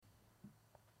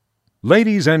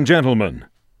Ladies and gentlemen,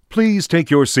 please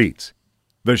take your seats.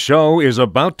 The show is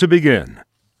about to begin.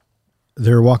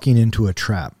 They're walking into a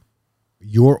trap.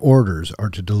 Your orders are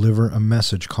to deliver a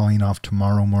message calling off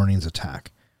tomorrow morning's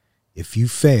attack. If you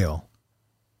fail,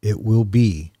 it will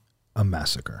be a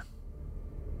massacre.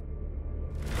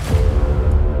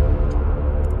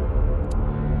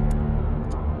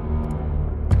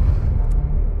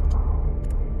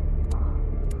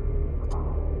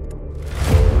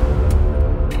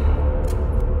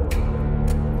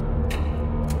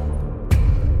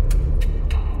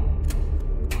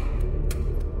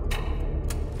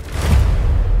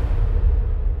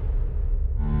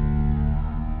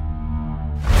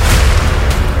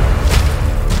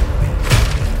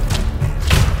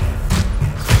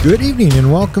 Good evening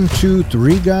and welcome to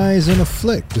Three Guys in a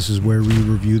Flick. This is where we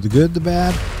review the good, the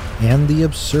bad, and the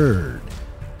absurd.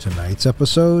 Tonight's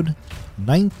episode,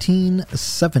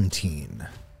 1917.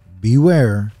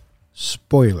 Beware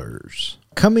spoilers.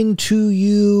 Coming to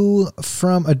you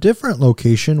from a different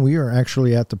location, we are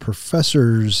actually at the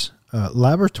professor's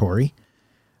laboratory.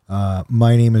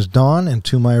 My name is Don, and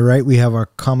to my right we have our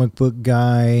comic book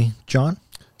guy, John.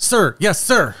 Sir, yes,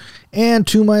 sir. And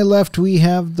to my left, we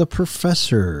have the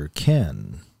professor,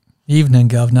 Ken. Evening,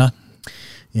 Governor.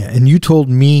 Yeah, and you told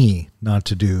me not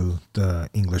to do the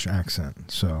English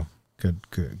accent, so good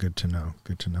to know.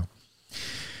 Good to know.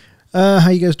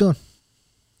 How you guys doing?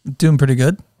 Doing pretty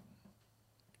good.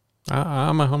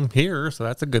 I'm here, so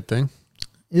that's a good thing.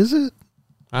 Is it?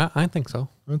 I think so.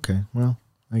 Okay, well,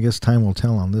 I guess time will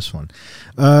tell on this one.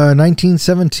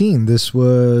 1917, this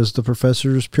was the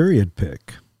professor's period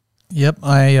pick. Yep,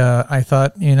 I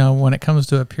thought, when it comes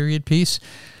to a period piece,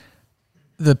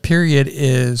 the period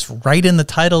is right in the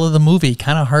title of the movie.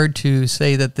 Kind of hard to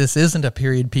say that this isn't a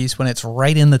period piece when it's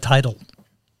right in the title.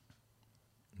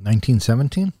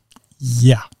 1917?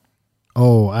 Yeah.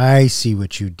 Oh, I see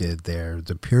what you did there.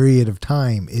 The period of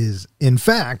time is, in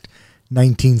fact,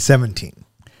 1917.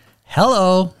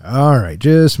 Hello. All right,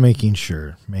 just making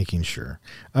sure.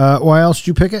 Why else did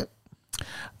you pick it?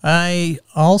 I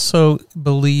also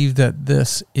believe that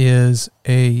this is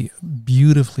a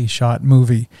beautifully shot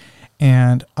movie,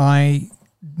 and I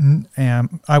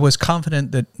was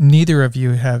confident that neither of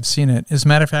you have seen it. As a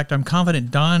matter of fact, I'm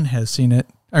confident Don has seen it,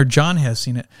 or John has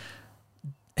seen it.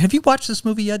 Have you watched this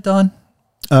movie yet, Don?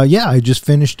 Yeah, I just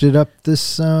finished it up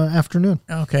this afternoon.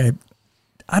 Okay.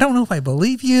 I don't know if I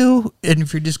believe you, and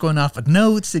if you're just going off of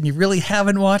notes and you really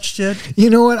haven't watched it. You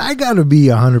know what? I got to be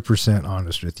 100%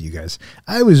 honest with you guys.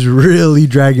 I was really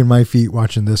dragging my feet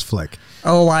watching this flick.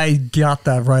 Oh, I got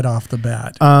that right off the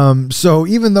bat. So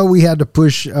even though we had to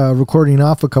push recording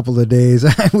off a couple of days,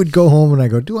 I would go home and I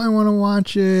go, do I want to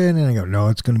watch it? And I go, no,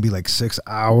 it's going to be like 6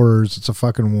 hours. It's a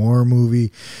fucking war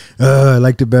movie. I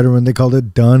liked it better when they called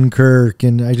it Dunkirk.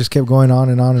 And I just kept going on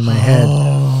and on in my head.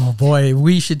 Oh, boy.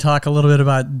 We should talk a little bit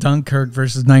about Dunkirk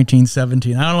versus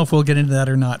 1917. I don't know if we'll get into that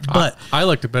or not. But I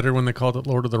liked it better when they called it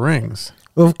Lord of the Rings.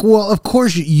 Well, of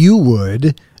course you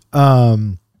would.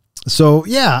 So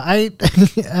yeah, I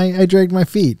dragged my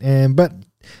feet, but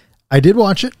I did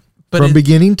watch it from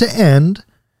beginning to end,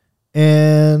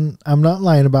 and I'm not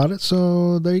lying about it.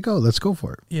 So there you go. Let's go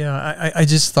for it. Yeah, I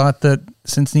just thought that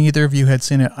since neither of you had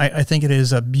seen it, I think it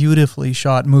is a beautifully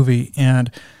shot movie,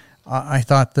 and I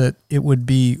thought that it would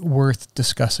be worth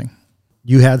discussing.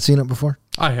 You had seen it before?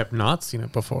 I have not seen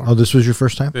it before. Oh, this was your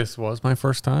first time? This was my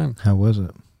first time. How was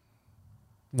it?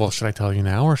 Well, should I tell you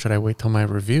now or should I wait till my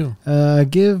review?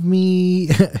 Give me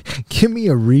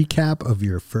a recap of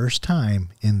your first time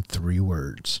in 3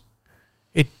 words.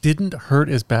 It didn't hurt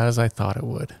as bad as I thought it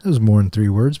would. It was more than 3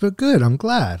 words, but good. I'm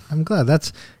glad.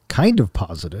 That's kind of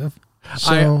positive.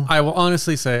 So I will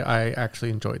honestly say I actually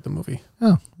enjoyed the movie.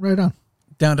 Oh, right on.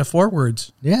 Down to 4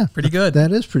 words. Yeah. Pretty good.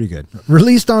 That is pretty good.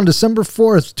 Released on December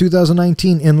 4th,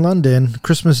 2019 in London,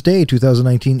 Christmas Day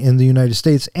 2019 in the United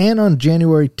States, and on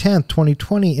January 10th,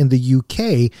 2020 in the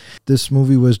UK. This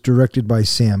movie was directed by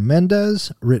Sam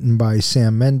Mendes, written by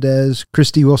Sam Mendes,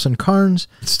 Christy Wilson Carnes.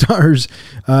 It stars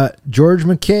George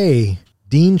McKay,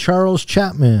 Dean Charles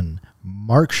Chapman,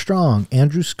 Mark Strong,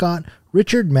 Andrew Scott,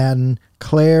 Richard Madden,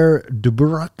 Claire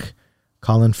Duburak,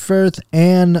 Colin Firth,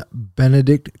 and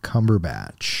Benedict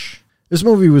Cumberbatch. This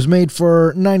movie was made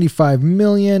for $95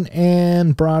 million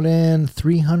and brought in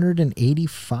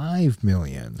 $385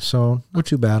 million. So not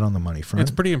too bad on the money front. It's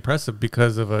pretty impressive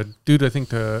because of a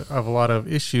lot of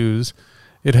issues.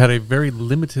 It had a very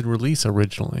limited release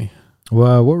originally.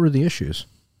 Well, what were the issues?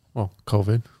 Well,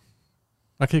 COVID.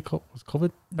 Okay, was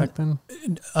COVID back then?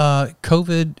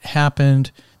 COVID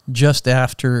happened just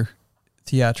after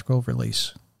theatrical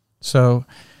release. So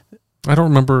I don't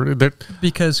remember that.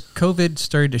 Because COVID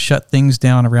started to shut things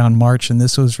down around March, and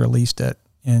this was released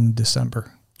in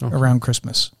December, around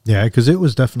Christmas. Yeah, because it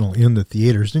was definitely in the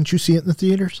theaters. Didn't you see it in the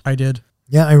theaters? I did.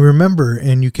 Yeah, I remember,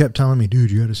 and you kept telling me,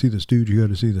 dude, you got to see this, dude, you got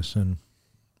to see this. And,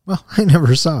 well, I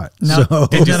never saw it. No, so.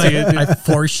 Did you see it? I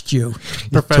forced you.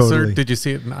 Professor, Totally. did you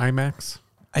see it in IMAX?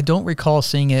 I don't recall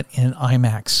seeing it in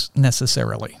IMAX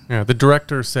necessarily. Yeah, the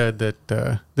director said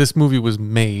that this movie was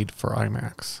made for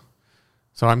IMAX.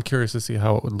 So I'm curious to see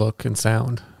how it would look and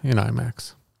sound in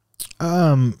IMAX.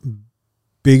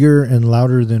 Bigger and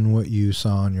louder than what you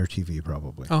saw on your TV,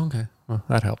 probably. Oh, okay. Well,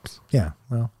 that helps. Yeah,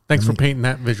 well. Thanks for painting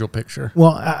that visual picture.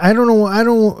 Well, I don't know. I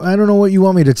don't know what you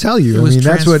want me to tell you. It was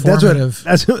that's what transformative.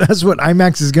 that's what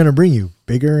IMAX is going to bring you,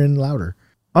 bigger and louder.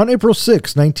 On April 6,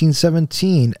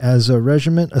 1917, as a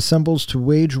regiment assembles to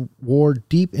wage war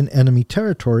deep in enemy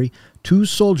territory, 2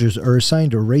 soldiers are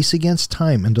assigned to race against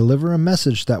time and deliver a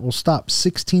message that will stop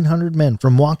 1,600 men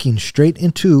from walking straight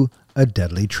into a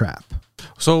deadly trap.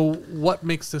 So what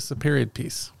makes this a period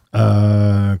piece?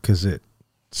 Because it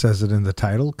says it in the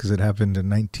title, because it happened in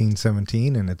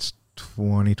 1917 and it's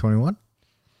 2021.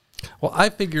 Well, I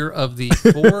figure of the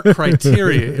 4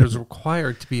 criteria it was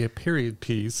required to be a period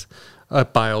piece, a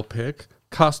biopic,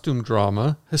 costume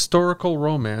drama, historical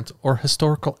romance, or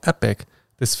historical epic,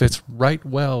 this fits right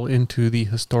well into the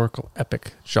historical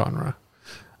epic genre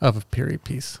of a period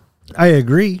piece. I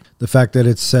agree. The fact that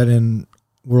it's set in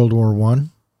World War I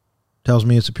tells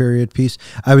me it's a period piece.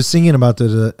 I was thinking about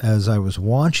this as I was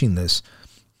watching this.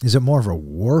 Is it more of a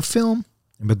war film?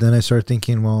 But then I started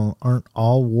thinking, well, aren't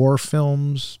all war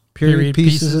films period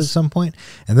pieces at some point?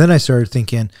 And then I started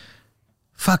thinking,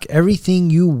 fuck, everything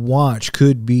you watch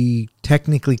could be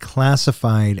technically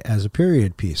classified as a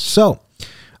period piece. So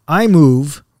I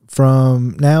move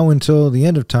from now until the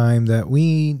end of time that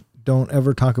we don't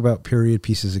ever talk about period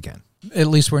pieces again. At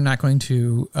least we're not going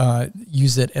to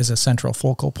use it as a central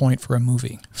focal point for a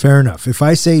movie. Fair enough. If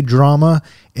I say drama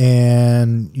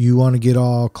and you want to get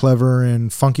all clever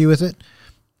and funky with it,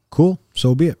 cool,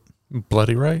 so be it.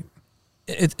 Bloody right.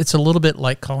 It's a little bit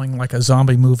like calling like a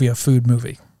zombie movie a food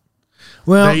movie.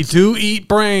 Well, They do eat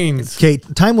brains. okay,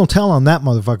 time will tell on that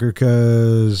motherfucker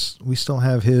because we still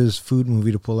have his food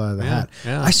movie to pull out of the hat.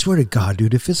 Yeah. I swear to God,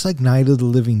 dude, if it's like Night of the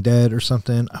Living Dead or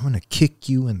something, I'm going to kick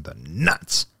you in the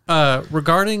nuts.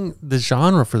 Regarding the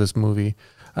genre for this movie,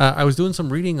 I was doing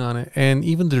some reading on it, and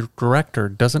even the director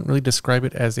doesn't really describe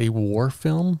it as a war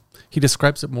film. He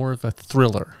describes it more of a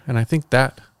thriller, and I think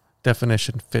that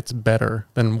definition fits better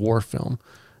than war film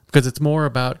because it's more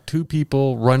about 2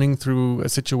 people running through a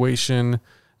situation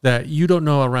that you don't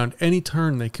know around any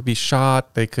turn. They could be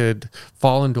shot, they could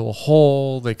fall into a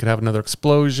hole, they could have another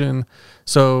explosion.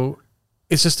 So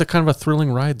it's just a kind of a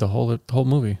thrilling ride, the whole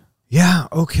movie. Yeah,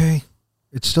 okay.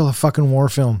 It's still a fucking war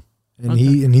film. And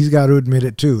he's got to admit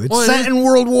it too. It's set in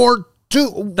World War II,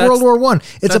 World War I.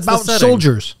 It's about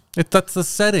soldiers. That's the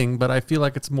setting, but I feel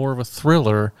like it's more of a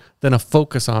thriller than a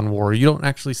focus on war. You don't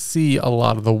actually see a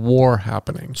lot of the war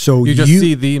happening. So you just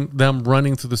see them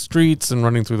running through the streets and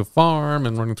running through the farm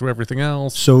and running through everything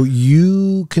else. So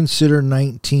you consider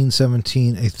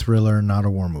 1917 a thriller, not a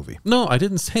war movie? No, I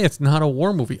didn't say it's not a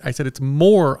war movie. I said it's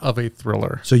more of a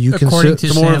thriller. So you According consider to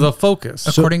It's more of Sam- the focus.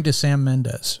 According to Sam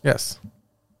Mendes, Yes.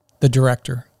 the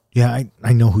director. Yeah,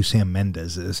 I know who Sam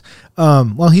Mendes is.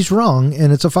 Well, he's wrong,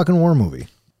 and it's a fucking war movie.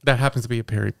 That happens to be a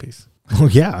period piece. Oh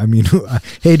yeah, I mean,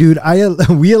 hey, dude,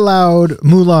 we allowed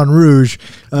Moulin Rouge.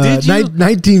 Did you?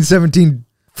 1917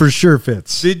 for sure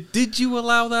fits. Did you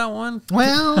allow that one?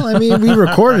 Well, I mean, we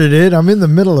recorded it. I'm in the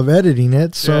middle of editing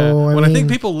it, so Yeah. When I I think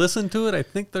mean, people listen to it, I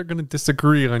think they're going to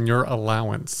disagree on your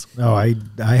allowance. Oh, I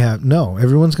have no.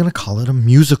 Everyone's gonna call it a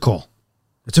musical.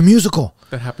 It's a musical.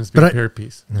 That happens to be But a period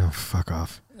piece. No, fuck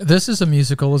off. This is a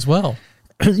musical as well.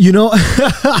 You know,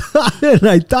 and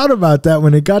I thought about that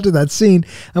when it got to that scene.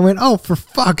 I went, oh, for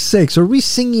fuck's sakes, are we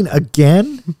singing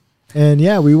again? And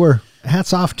yeah, we were.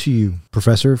 Hats off to you,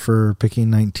 Professor, for picking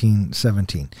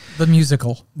 1917. The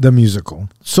musical. The musical.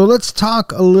 So let's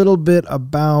talk a little bit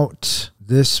about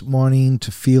this wanting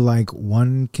to feel like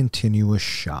one continuous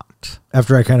shot.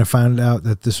 After I kind of found out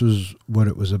that this was what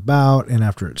it was about, and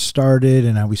after it started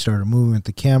and how we started moving with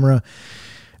the camera,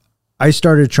 I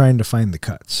started trying to find the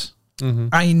cuts. Mm-hmm.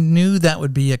 I knew that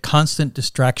would be a constant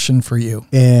distraction for you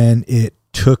And it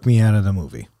took me out of the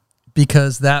movie.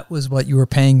 because that was what you were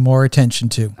paying more attention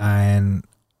to. And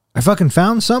I fucking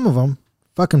found some of them,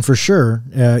 fucking for sure,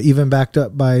 even backed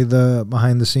up by the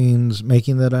behind the scenes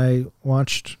making that I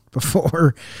watched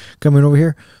before coming over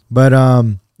here. But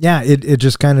yeah, it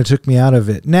just kind of took me out of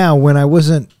it. Now, when I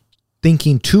wasn't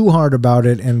thinking too hard about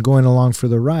it and going along for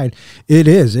the ride.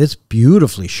 It's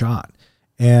beautifully shot.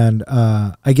 And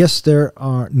I guess there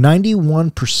are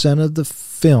 91% of the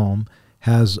film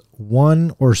has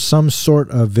one or some sort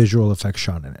of visual effects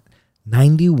shot in it.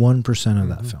 91% of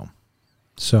that film.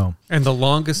 So, and the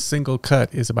longest single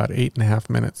cut is about 8.5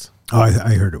 minutes. Oh,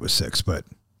 I heard it was 6, but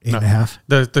 8.5.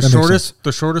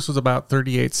 The shortest was about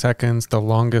 38 seconds. The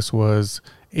longest was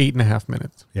 8.5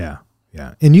 minutes. Yeah,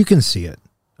 and you can see it.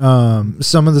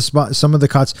 Some of the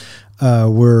cuts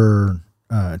were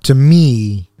to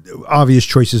me obvious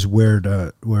choices where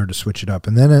to switch it up,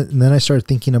 and then I started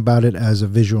thinking about it as a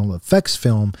visual effects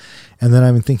film, and then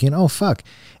I'm thinking, oh fuck,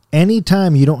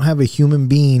 anytime you don't have a human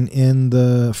being in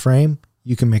the frame,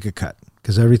 you can make a cut.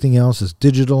 Because everything else is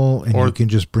digital, and you can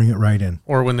just bring it right in.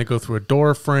 Or when they go through a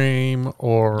door frame,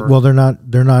 or they're not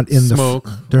in smoke,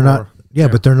 but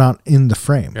they're not in the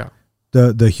frame. Yeah,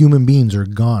 the human beings are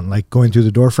gone. Like going through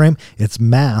the door frame, it's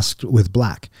masked with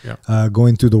black. Yeah.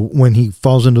 Going through when he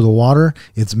falls into the water,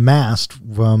 it's masked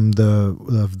from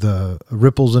the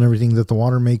ripples and everything that the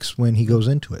water makes when he goes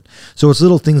into it. So it's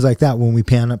little things like that. When we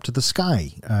pan up to the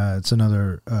sky, it's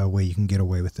another way you can get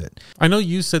away with it. I know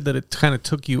you said that it kind of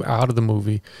took you out of the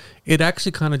movie. It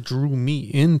actually kind of drew me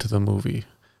into the movie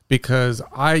because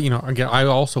I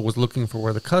also was looking for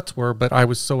where the cuts were, but I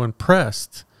was so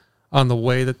impressed on the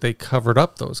way that they covered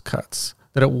up those cuts,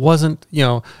 that it wasn't,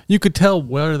 you could tell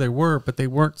where they were, but they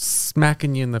weren't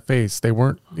smacking you in the face. They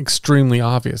weren't extremely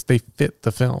obvious. They fit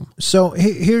the film. So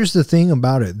here's the thing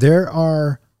about it. There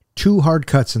are 2 hard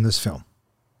cuts in this film.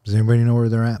 Does anybody know where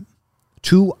they're at?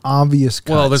 2 obvious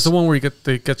cuts. Well, there's the one where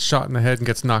he gets shot in the head and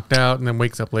gets knocked out and then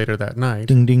wakes up later that night.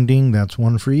 Ding, ding, ding. That's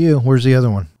one for you. Where's the other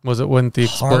one? Was it when the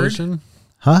explosion?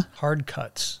 Huh? Hard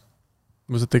cuts.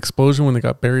 Was it the explosion when they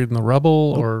got buried in the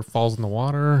rubble or falls in the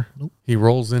water? Nope. He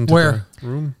rolls into the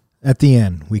room. At the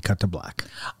end, we cut to black.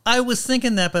 I was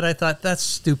thinking that, but I thought that's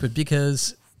stupid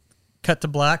because cut to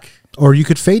black. Or you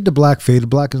could fade to black. Fade to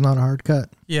black is not a hard cut.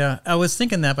 Yeah, I was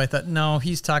thinking that, but I thought, no,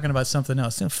 he's talking about something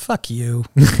else. Fuck you.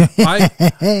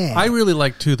 I really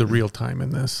like, too, the real time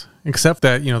in this. Except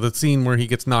that, the scene where he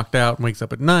gets knocked out and wakes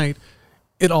up at night,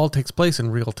 it all takes place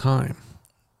in real time.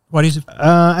 Why do you?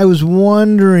 I was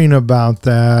wondering about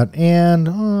that, and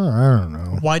I don't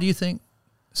know. Why do you think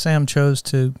Sam chose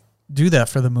to do that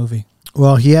for the movie?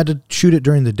 Well, he had to shoot it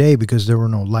during the day because there were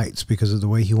no lights. Because of the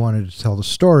way he wanted to tell the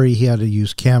story, he had to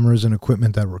use cameras and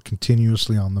equipment that were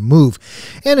continuously on the move.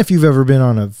 And if you've ever been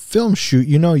on a film shoot,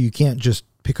 you can't just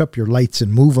pick up your lights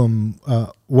and move them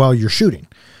while you're shooting,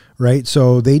 right?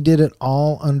 So they did it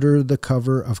all under the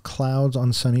cover of clouds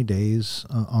on sunny days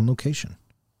on location.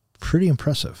 Pretty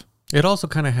impressive. It also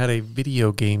kind of had a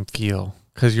video game feel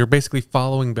because you're basically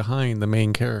following behind the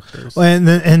main characters. Well, and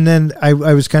then I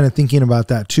was kind of thinking about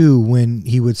that too when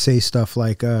he would say stuff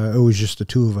like, it was just the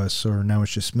 2 of us, or now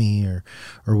it's just me, or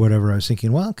whatever. I was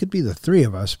thinking, well, it could be the 3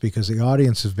 of us because the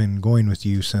audience has been going with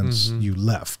you since you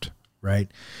left,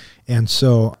 right? And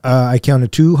so I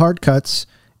counted 2 hard cuts,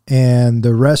 and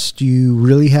the rest you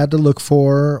really had to look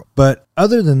for. But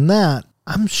other than that,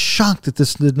 I'm shocked that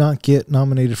this did not get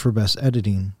nominated for Best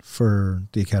Editing for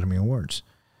the Academy Awards.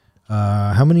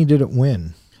 How many did it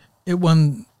win? It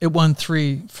won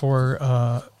 3 for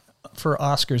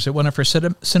Oscars. It won it for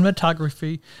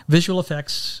cinematography, visual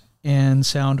effects, and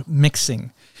sound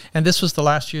mixing. And this was the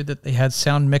last year that they had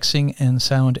sound mixing and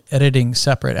sound editing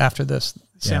separate. After this,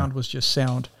 sound was just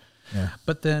sound. Yeah.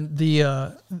 But then the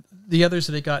others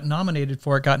that it got nominated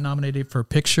for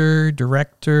picture,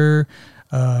 director,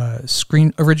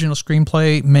 original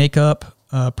screenplay, makeup,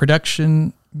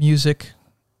 production, music,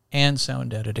 and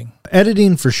sound editing.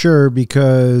 Editing for sure,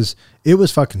 because it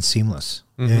was fucking seamless.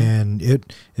 And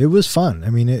it was fun. I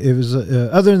mean, it was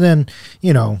other than,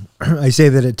 I say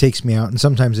that it takes me out, and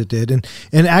sometimes it did. And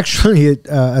actually,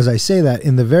 as I say that,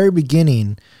 in the very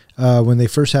beginning, when they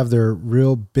first have their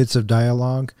real bits of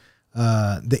dialogue,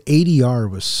 the ADR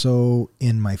was so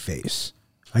in my face.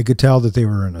 I could tell that they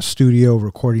were in a studio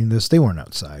recording this. They weren't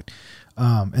outside.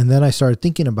 And then I started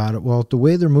thinking about it. Well, the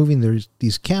way they're moving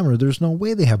these cameras, there's no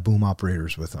way they have boom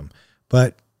operators with them.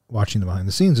 But watching the behind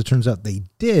the scenes, it turns out they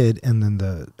did. And then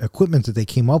the equipment that they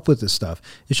came up with this stuff,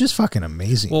 it's just fucking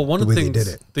amazing. Well, one of the things they did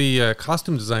it. The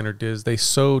costume designer did is they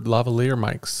sewed lavalier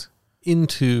mics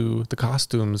into the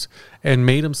costumes and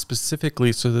made them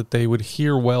specifically so that they would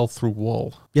hear well through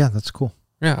wool. Yeah, that's cool.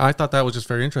 Yeah, I thought that was just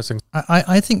very interesting.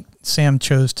 I think Sam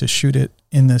chose to shoot it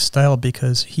in this style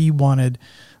because he wanted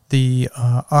the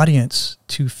audience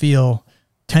to feel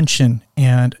tension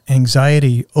and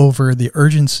anxiety over the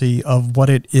urgency of what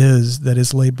it is that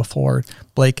is laid before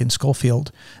Blake and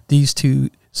Schofield. These 2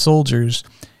 soldiers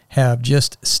have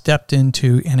just stepped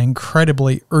into an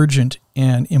incredibly urgent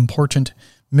and important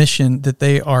mission that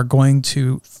they are going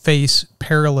to face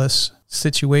perilous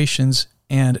situations,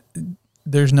 and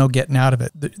there's no getting out of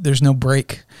it. There's no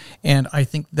break. And I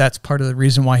think that's part of the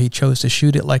reason why he chose to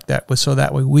shoot it like that, was so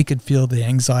that way we could feel the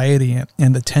anxiety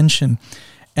and the tension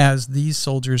as these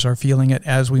soldiers are feeling it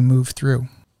as we move through.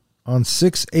 On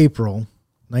 6 April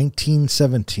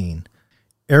 1917,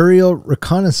 aerial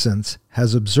reconnaissance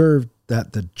has observed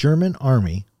that the German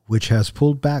army, which has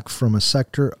pulled back from a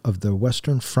sector of the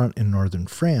Western Front in northern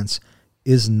France,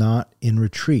 is not in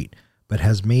retreat, but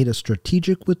has made a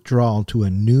strategic withdrawal to a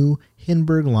new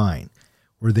Hindenburg line,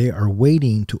 where they are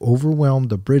waiting to overwhelm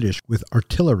the British with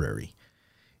artillery.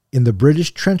 In the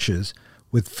British trenches,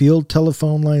 with field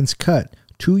telephone lines cut,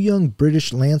 2 young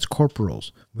British lance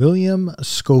corporals, William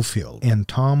Schofield and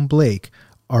Tom Blake,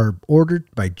 are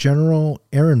ordered by General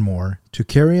Ehrenmoor to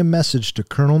carry a message to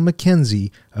Colonel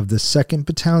Mackenzie of the 2nd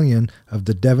Battalion of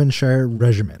the Devonshire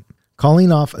Regiment,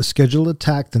 calling off a scheduled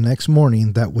attack the next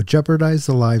morning that would jeopardize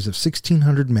the lives of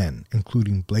 1,600 men,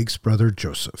 including Blake's brother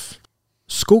Joseph.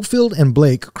 Schofield and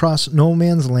Blake cross no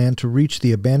man's land to reach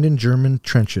the abandoned German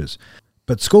trenches,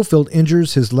 but Schofield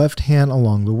injures his left hand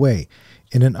along the way.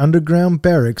 In an underground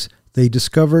barracks, they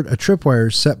discovered a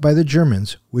tripwire set by the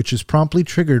Germans, which is promptly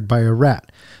triggered by a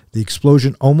rat. The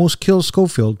explosion almost kills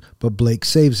Schofield, but Blake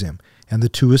saves him, and the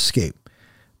two escape.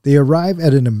 They arrive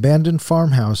at an abandoned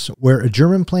farmhouse where a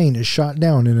German plane is shot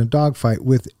down in a dogfight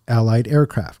with Allied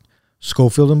aircraft.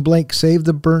 Schofield and Blake save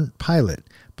the burnt pilot,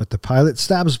 but the pilot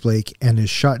stabs Blake and is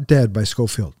shot dead by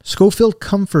Schofield. Schofield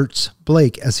comforts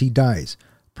Blake as he dies,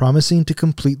 promising to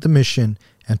complete the mission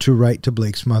and to write to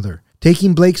Blake's mother.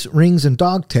 Taking Blake's rings and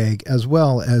dog tag, as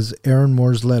well as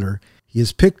Ehrenmoor's letter, he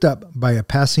is picked up by a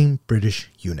passing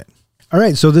British unit. All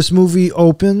right, so this movie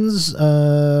opens.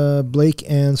 Blake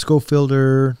and Schofield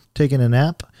are taking a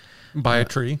nap By a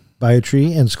tree.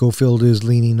 and Schofield is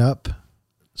leaning up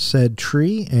said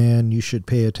tree, and you should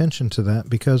pay attention to that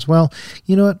because, well,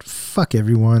 you know what? Fuck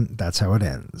everyone. That's how it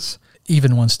ends.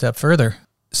 Even one step further.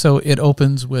 So it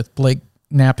opens with Blake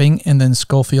napping and then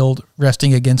Schofield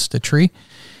resting against a tree.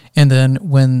 And then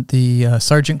when the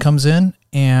sergeant comes in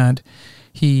and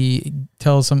he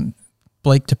tells him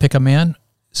Blake to pick a man,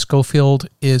 Schofield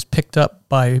is picked up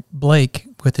by Blake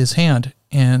with his hand.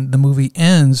 And the movie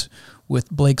ends with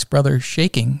Blake's brother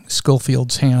shaking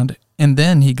Schofield's hand. And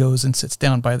then he goes and sits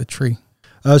down by the tree.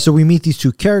 So we meet these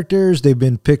two characters. They've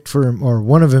been picked for, or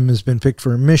one of them has been picked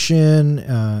for a mission.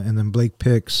 And then Blake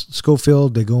picks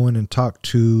Schofield. They go in and talk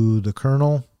to the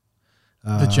colonel.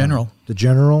 The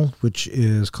general, which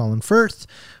is Colin Firth.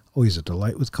 Always a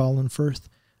delight with Colin Firth.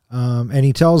 And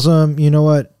he tells them, you know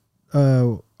what,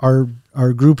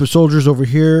 our group of soldiers over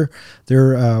here,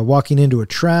 they're walking into a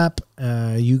trap.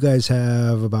 You guys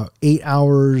have about 8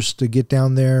 hours to get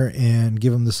down there and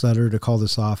give them this letter to call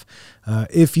this off.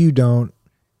 If you don't,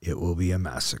 it will be a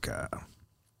massacre.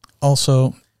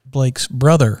 Also, Blake's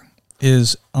brother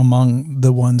is among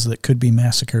the ones that could be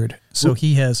massacred. So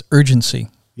he has urgency.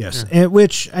 Yes, yeah. And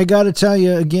which I got to tell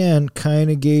you again,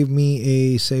 kind of gave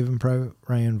me a Saving Private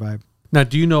Ryan vibe. Now,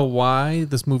 do you know why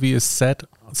this movie is set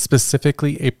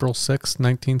specifically April 6,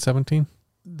 1917?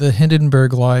 The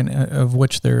Hindenburg line of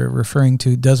which they're referring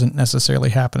to doesn't necessarily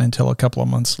happen until a couple of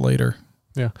months later.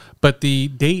 Yeah, but the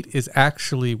date is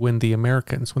actually when the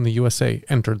Americans, when the USA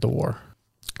entered the war.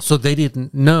 So they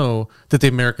didn't know that the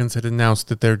Americans had announced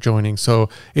that they're joining. So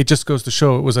it just goes to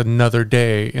show it was another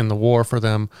day in the war for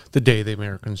them, the day the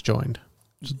Americans joined.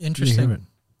 Interesting.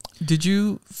 Did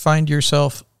you find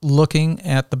yourself looking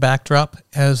at the backdrop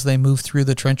as they moved through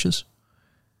the trenches?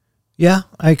 Yeah,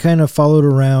 I kind of followed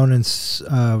around and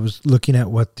was looking at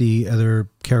what the other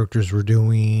characters were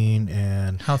doing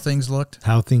and how things looked,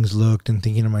 and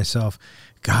thinking to myself,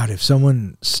 God, if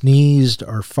someone sneezed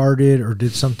or farted or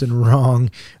did something wrong,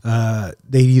 they'd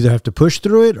either have to push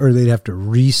through it or they'd have to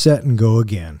reset and go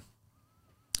again.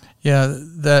 Yeah,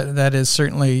 that is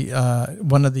certainly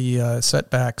one of the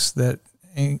setbacks that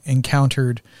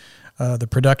encountered the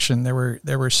production.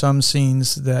 There were some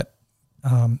scenes that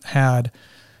had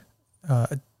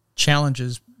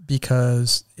challenges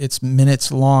because it's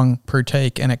minutes long per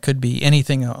take, and it could be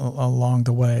anything along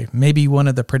the way. Maybe one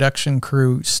of the production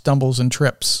crew stumbles and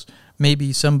trips.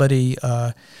 Maybe somebody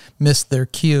missed their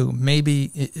cue.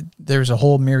 Maybe there's a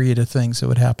whole myriad of things that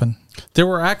would happen. There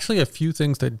were actually a few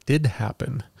things that did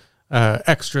happen.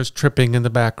 Extras tripping in the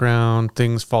background,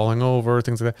 things falling over,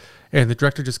 things like that. And the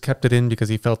director just kept it in because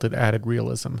he felt it added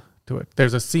realism to it.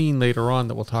 There's a scene later on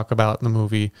that we'll talk about in the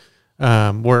movie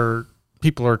where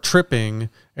people are tripping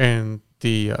and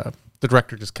the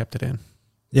director just kept it in.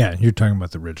 Yeah, you're talking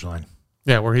about the ridge line.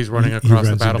 Yeah, where he's running He across the runs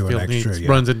into an battlefield and extra, he yeah.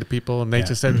 runs into people, and they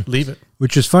just said, leave it.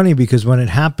 Which is funny because when it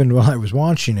happened while I was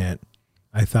watching it,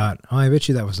 I thought, oh, I bet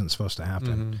you that wasn't supposed to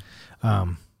happen.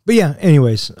 But yeah,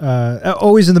 anyways,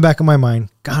 always in the back of my mind,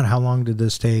 God, how long did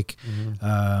this take?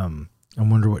 I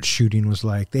wonder what shooting was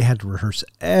like. They had to rehearse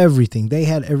everything. They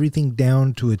had everything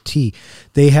down to a T.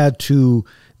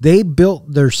 They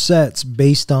built their sets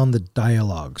based on the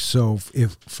dialogue. So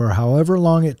if for however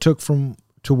long it took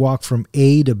to walk from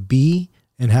A to B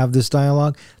and have this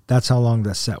dialogue, that's how long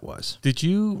that set was. Did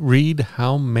you read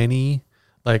how many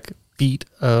feet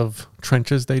of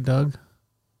trenches they dug?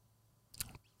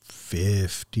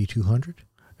 5,200.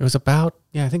 It was about,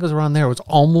 I think it was around there. It was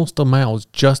almost a mile. It was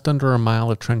just under a mile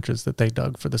of trenches that they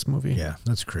dug for this movie. Yeah,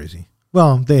 that's crazy.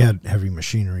 Well, they had heavy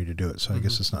machinery to do it, so I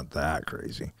guess it's not that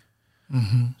crazy.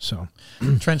 So,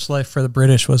 Trench life for the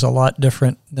British was a lot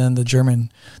different than the German.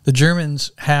 The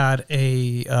Germans had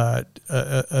a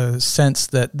sense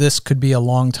that this could be a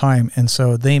long time, and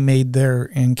so they made their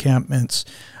encampments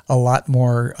a lot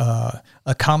more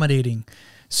accommodating.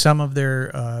 Some of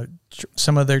their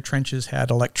trenches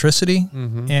had electricity,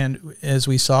 and as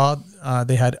we saw,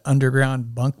 they had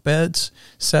underground bunk beds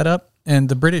set up. And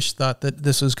the British thought that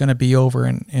this was going to be over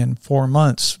in 4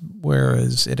 months,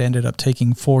 whereas it ended up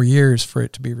taking 4 years for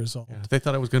it to be resolved. Yeah, they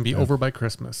thought it was going to be over by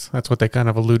Christmas. That's what they kind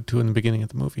of allude to in the beginning of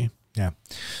the movie. yeah.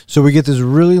 So we get this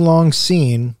really long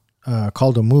scene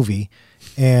called a movie,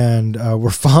 and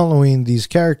we're following these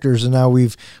characters, and now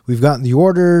we've gotten the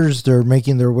orders. They're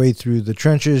making their way through the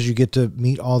trenches. You get to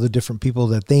meet all the different people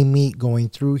that they meet going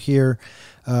through here.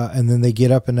 And then they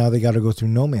get up, and now they got to go through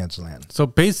no man's land. So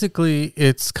basically,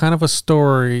 it's kind of a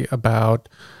story about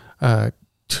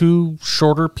two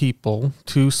smaller people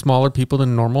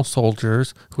than normal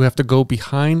soldiers who have to go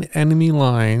behind enemy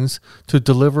lines to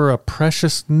deliver a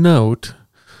precious note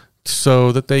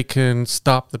so that they can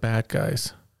stop the bad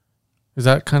guys. Is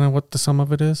that kind of what the sum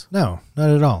of it is? No, not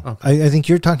at all. Okay. I think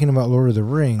you're talking about Lord of the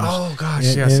Rings. Oh, gosh,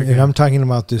 and, yes. and I'm talking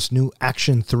about this new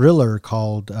action thriller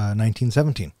called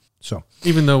 1917. So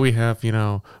even though we have,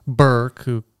 Burke,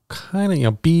 who kind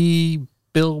of,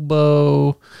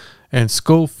 Bilbo, and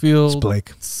Schofield, it's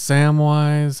Blake.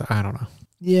 Samwise, I don't know.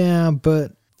 Yeah,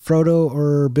 but Frodo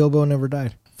or Bilbo never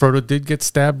died. Frodo did get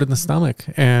stabbed in the stomach,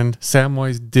 and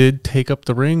Samwise did take up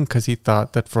the ring because he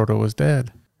thought that Frodo was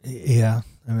dead. Yeah,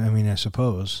 I mean, I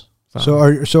suppose. So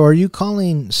are you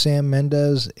calling Sam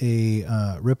Mendes a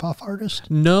ripoff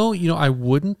artist? No, I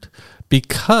wouldn't,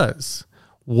 because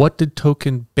what did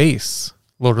Tolkien base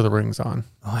Lord of the Rings on?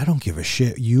 Oh, I don't give a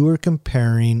shit. You are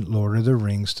comparing Lord of the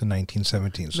Rings to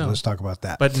 1917, so let's talk about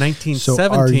that. But 1917...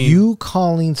 So are you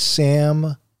calling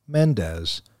Sam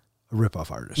Mendes a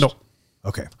ripoff artist? No.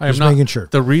 Okay, I am just not. making sure.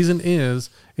 The reason is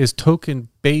Tolkien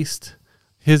based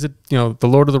his, the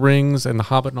Lord of the Rings and the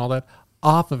Hobbit and all that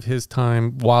off of his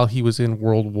time while he was in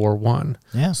World War I.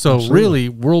 Yeah, so absolutely. really,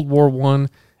 World War I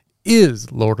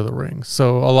is Lord of the Rings.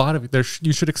 So a lot of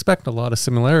you should expect a lot of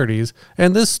similarities.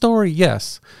 And this story,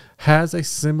 yes, has a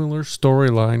similar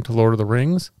storyline to Lord of the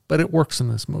Rings, but it works in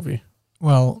this movie.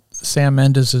 Well, Sam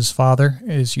Mendes' father,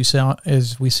 as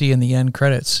we see in the end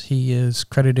credits, he is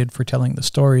credited for telling the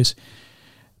stories.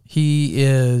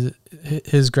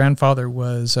 His grandfather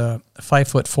was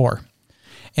 5'4",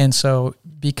 and so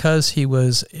because he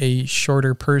was a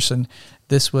shorter person,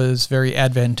 this was very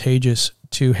advantageous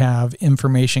to have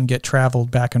information get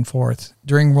traveled back and forth.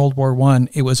 During World War I,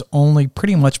 it was only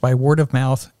pretty much by word of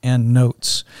mouth and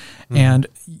notes, and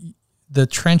the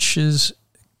trenches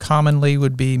commonly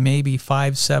would be maybe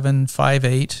 5'7",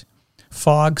 5'8".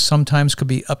 Fog sometimes could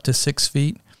be up to 6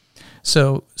 feet.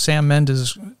 So Sam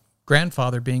Mendes'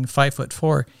 grandfather, being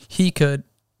 5'4", he could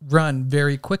run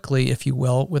very quickly, if you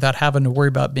will, without having to worry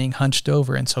about being hunched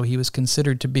over. And so he was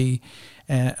considered to be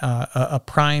a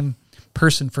prime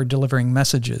person for delivering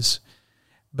messages.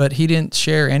 But he didn't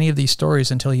share any of these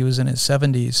stories until he was in his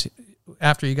 70s.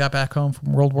 After he got back home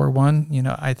from World War I,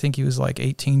 I think he was like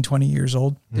 18, 20 years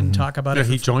old. Didn't talk about it.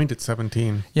 He joined at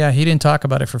 17. Yeah, he didn't talk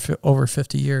about it for over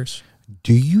 50 years.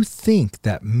 Do you think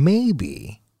that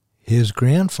maybe his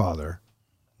grandfather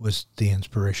was the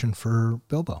inspiration for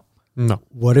Bilbo? No.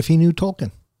 What if he knew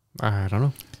Tolkien? I don't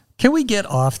know. Can we get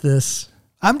off this?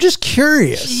 I'm just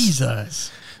curious.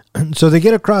 Jesus. So they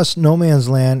get across no man's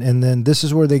land, and then this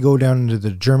is where they go down into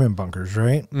the German bunkers,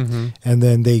 right? Mm-hmm. And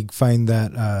then they find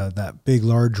that big,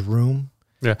 large room.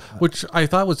 Yeah, which I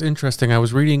thought was interesting. I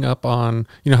was reading up on,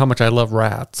 how much I love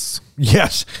rats.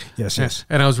 Yes.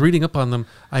 And I was reading up on them.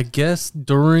 I guess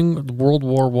during World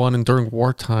War I and during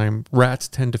wartime, rats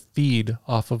tend to feed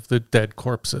off of the dead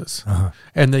corpses.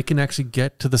 And they can actually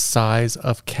get to the size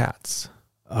of cats.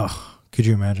 Oh, Could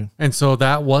you imagine? And so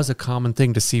that was a common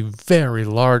thing to see very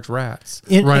large rats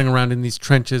And- running around in these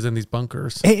trenches and these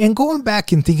bunkers. And going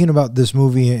back and thinking about this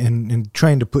movie and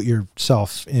trying to put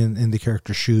yourself in the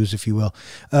character's shoes, if you will,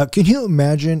 can you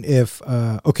imagine if,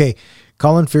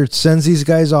 Colin Firth sends these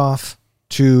guys off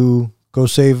to go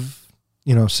save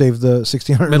the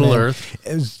 1600 Middle men, Earth.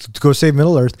 to go save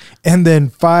Middle Earth, and then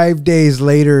 5 days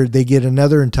later they get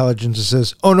another intelligence that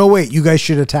says, "Oh no, wait, you guys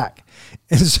should attack."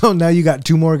 And so now you got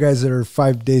 2 more guys that are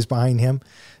 5 days behind him.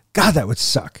 God, that would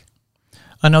suck.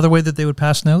 Another way that they would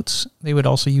pass notes, they would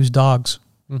also use dogs.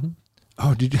 Mm-hmm.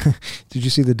 Oh, did you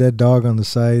see the dead dog on the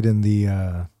side in the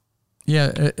at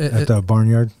the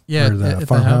barnyard? Yeah, or the at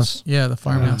farmhouse? house. Yeah, the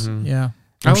farmhouse. Mhm. Yeah.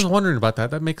 I was wondering about that.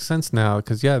 That makes sense now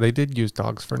because, yeah, they did use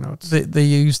dogs for notes. They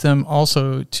used them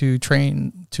also to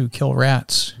train to kill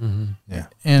rats. Mm-hmm. Yeah.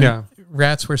 And Yeah.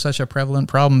 rats were such a prevalent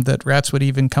problem that rats would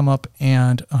even come up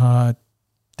and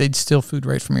they'd steal food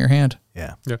right from your hand.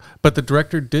 Yeah. Yeah. But the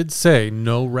director did say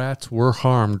no rats were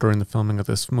harmed during the filming of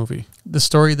this movie. The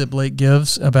story that Blake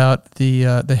gives about the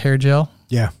hair gel,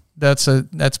 Yeah. that's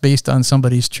based on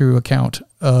somebody's true account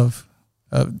of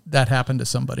that happened to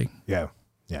somebody. Yeah.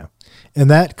 Yeah.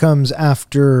 And that comes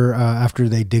after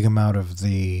they dig him out of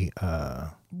the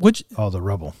all the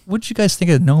rubble. What'd you guys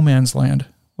think of No Man's Land?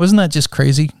 Wasn't that just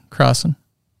crazy crossing?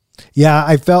 Yeah,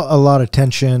 I felt a lot of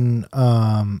tension.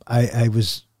 I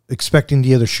was expecting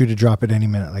the other shoe to drop at any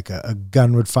minute, like a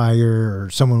gun would fire or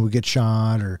someone would get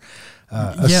shot or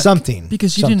something.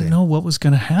 Because you didn't know what was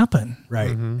going to happen.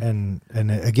 Right. Mm-hmm.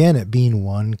 And again, it being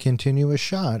one continuous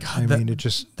shot. God, I mean, it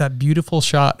just... That beautiful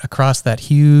shot across that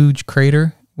huge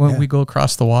crater when Yeah. we go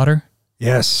across the water.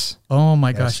 Yes. Oh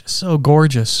my gosh, so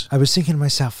gorgeous. I was thinking to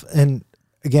myself, and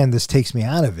again, this takes me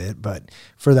out of it, but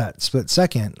for that split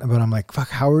second, but I'm like, fuck,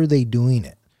 how are they doing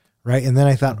it? Right. And then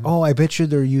I thought, I bet you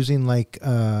they're using like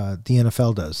the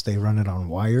NFL does. They run it on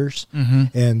wires.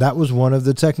 Mm-hmm. And that was one of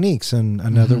the techniques. And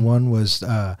another one was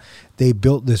they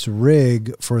built this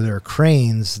rig for their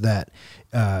cranes that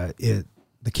the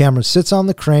camera sits on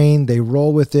the crane, they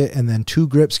roll with it, and then 2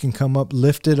 grips can come up,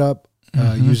 lift it up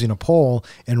using a pole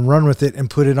and run with it and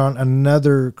put it on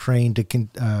another crane to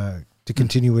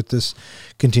continue with this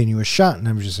continuous shot. And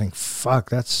I was just thinking, fuck,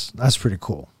 that's pretty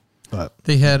cool. But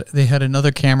They had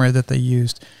another camera that they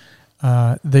used.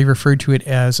 They referred to it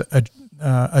as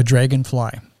a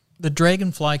Dragonfly. The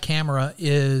Dragonfly camera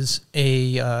is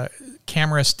a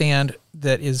camera stand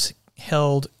that is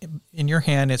held in your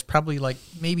hand. It's probably like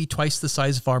maybe twice the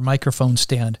size of our microphone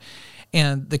stand,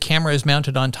 and the camera is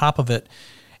mounted on top of it.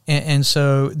 And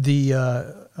so the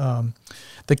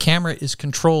camera is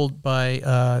controlled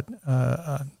by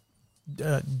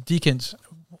Deakins.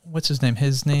 What's his name?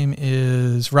 His name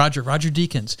is Roger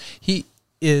Deakins. He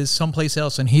is someplace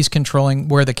else, and he's controlling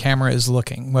where the camera is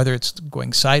looking, whether it's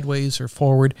going sideways or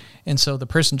forward. And so the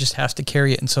person just has to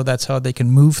carry it, and so that's how they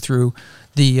can move through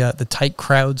the tight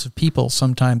crowds of people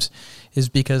sometimes, is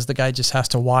because the guy just has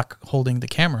to walk holding the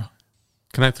camera.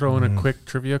 Can I throw in a quick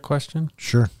trivia question?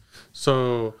 sure.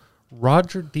 So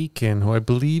Roger Deakin, who I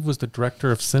believe was the director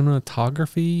of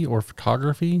cinematography or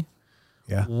photography,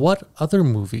 Yeah. what other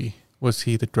movie was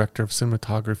he the director of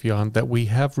cinematography on that we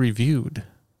have reviewed?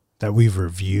 That we've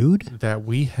reviewed? The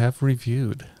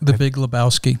Big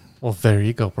Lebowski. Well, there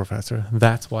you go, Professor.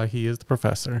 That's why he is the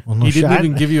professor. Well, no He didn't shit.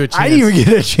 even give you a chance. I didn't even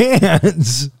get a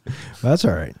chance. That's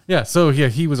all right. Yeah, so yeah,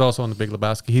 he was also on The Big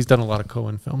Lebowski. He's done a lot of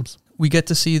Coen films. We get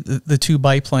to see the 2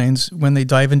 biplanes when they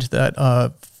dive into that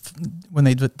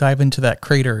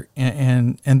crater,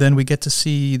 and then we get to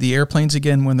see the airplanes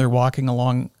again when they're walking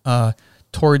along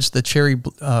towards the cherry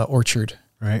orchard.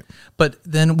 Right. But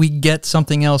then we get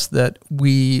something else that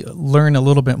we learn a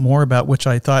little bit more about, which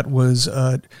I thought was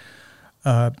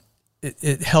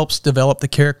it helps develop the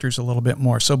characters a little bit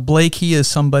more. So Blake, he is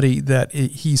somebody that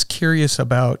he's curious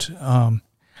about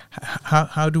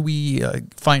how do we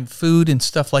find food and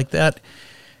stuff like that.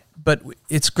 But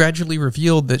it's gradually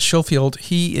revealed that Schofield,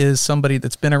 he is somebody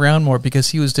that's been around more because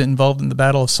he was involved in the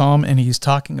Battle of Somme, and he's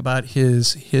talking about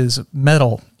his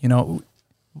medal. You know,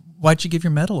 why'd you give your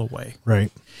medal away?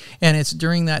 Right. And it's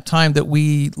during that time that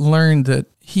we learned that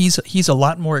he's a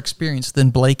lot more experienced than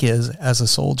Blake is as a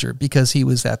soldier because he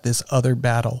was at this other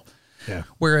battle. Yeah.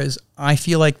 Whereas I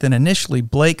feel like that initially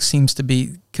Blake seems to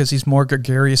be, because he's more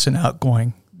gregarious and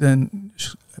outgoing than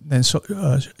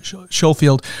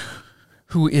Schofield,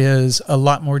 who is a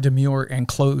lot more demure and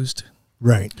closed.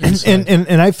 Right.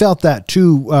 And I felt that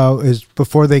too, is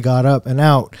before they got up and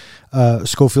out,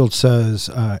 Schofield says,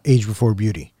 age before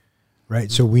beauty. Right.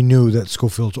 So we knew that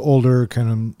Schofield's older,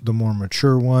 kind of the more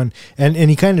mature one. And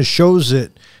he kind of shows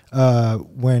it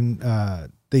when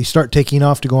they start taking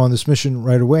off to go on this mission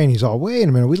right away, and he's all, wait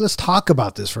a minute, let's talk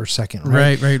about this for a second,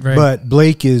 right? Right. But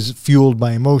Blake is fueled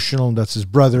by emotional, and that's his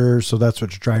brother, so that's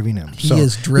what's driving him. He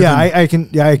is driven. Yeah,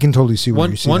 I can totally see where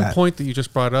you see one that. point that you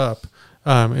just brought up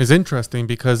is interesting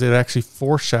because it actually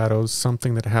foreshadows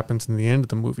something that happens in the end of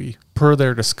the movie. Per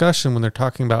their discussion, when they're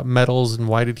talking about metals and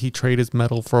why did he trade his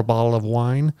metal for a bottle of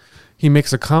wine, he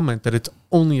makes a comment that it's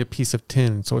only a piece of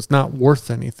tin, so it's not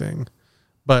worth anything.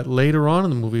 But later on in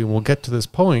the movie, and we'll get to this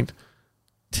point,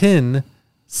 tin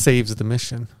saves the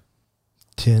mission.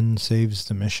 Tin saves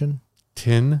the mission?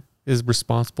 Tin is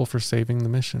responsible for saving the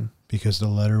mission. Because the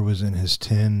letter was in his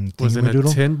tin Was in a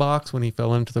thingamadoodle? tin box when he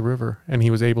fell into the river, and he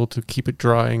was able to keep it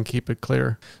dry and keep it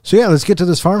clear. So yeah, let's get to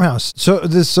this farmhouse. So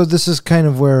this is kind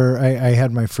of where I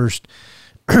had my first,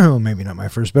 maybe not my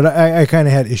first, but I kind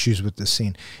of had issues with this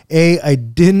scene. I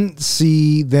didn't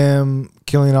see them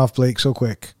killing off Blake so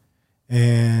quick.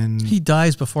 And He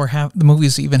dies before the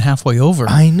movie's even halfway over.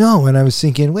 I know, and I was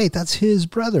thinking, wait, that's his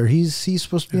brother. He's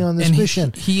supposed to be on this and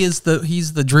mission. he's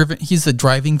the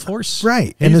driving force.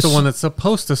 Right. He's this- the one that's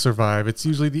supposed to survive. It's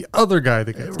usually the other guy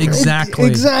that gets killed. Exactly.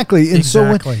 Exactly. And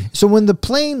Exactly. so when the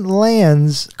plane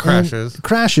lands Crashes.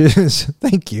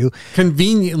 thank you,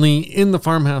 Conveniently in the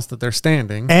farmhouse that they're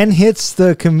standing. and hits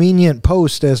the convenient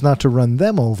post as not to run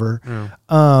them over.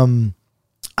 Yeah.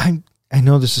 I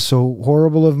know this is so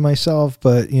horrible of myself,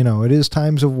 but it is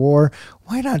times of war.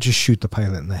 Why not just shoot the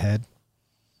pilot in the head?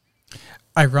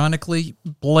 Ironically,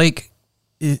 Blake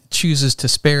chooses to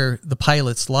spare the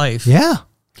pilot's life. Yeah.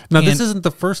 Now, this And- isn't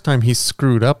the first time he's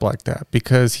screwed up like that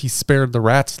because he spared the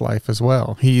rat's life as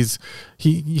well. He's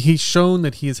shown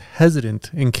that he is hesitant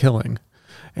in killing.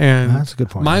 And That's a good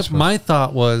point, I suppose. My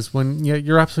thought was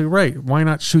you're absolutely right. Why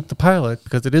not shoot the pilot?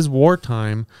 Because it is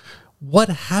wartime. What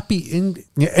happy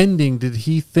ending did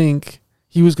he think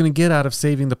he was going to get out of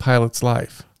saving the pilot's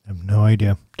life? I have no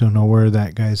idea. Don't know where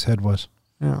that guy's head was.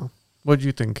 Yeah. What do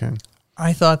you think, Ken?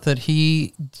 I thought that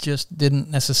he just didn't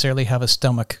necessarily have a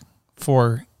stomach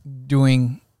for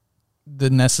doing the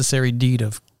necessary deed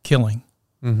of killing.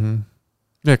 Mm-hmm.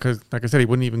 Yeah, because like I said, he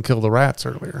wouldn't even kill the rats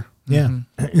earlier. Yeah.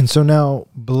 And so now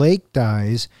Blake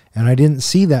dies, and I didn't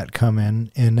see that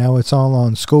coming, and now it's all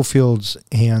on Schofield's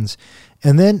hands.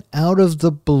 And then out of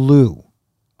the blue,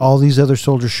 all these other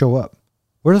soldiers show up.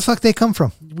 Where the fuck they come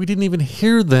from? We didn't even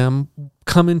hear them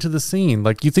come into the scene.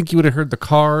 Like, you think you would have heard the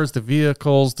cars, the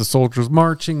vehicles, the soldiers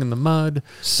marching in the mud.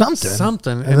 Something.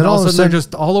 And then all of a sudden, they're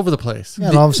just all over the place. Yeah,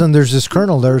 and all of a sudden there's this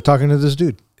colonel there talking to this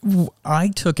dude. I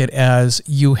took it as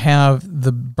you have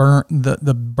the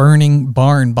burning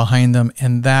barn behind them,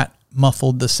 and that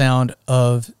muffled the sound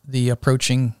of the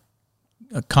approaching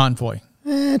convoy.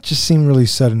 It just seemed really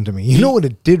sudden to me. You know what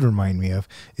it did remind me of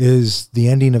is the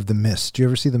ending of The Mist. Do you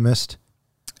ever see The Mist?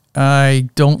 I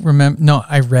don't remember. No,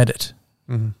 I read it.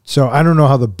 So I don't know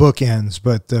how the book ends,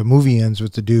 but the movie ends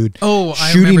with the dude I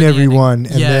shooting remember the everyone,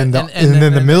 ending. and Yeah, then the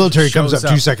then military it comes up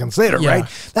shows 2 up. seconds later, Yeah. right?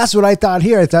 That's what I thought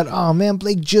here. I thought, oh man,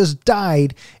 Blake just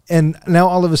died, and now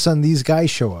all of a sudden these guys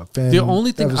show up. And The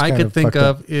only that thing was I kind could think fucked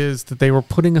up. of is that they were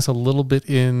putting us a little bit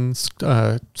in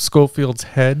Schofield's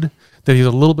head, that he's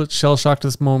a little bit shell-shocked at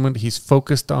this moment. He's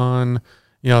focused on,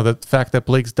 the fact that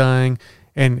Blake's dying,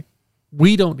 and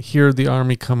we don't hear the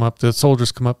army come up, the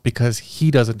soldiers come up, because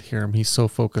he doesn't hear them. He's so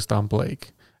focused on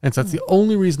Blake. And so that's the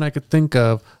only reason I could think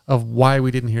of why we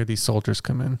didn't hear these soldiers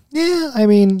come in. Yeah, I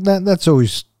mean that's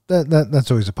always that's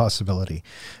always a possibility,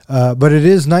 but it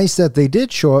is nice that they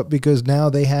did show up because now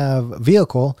they have a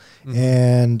vehicle,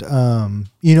 and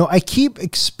I keep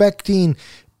expecting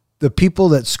the people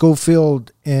that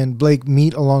Schofield and Blake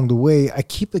meet along the way. I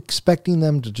keep expecting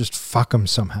them to just fuck them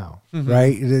somehow,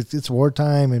 right? It's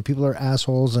wartime and people are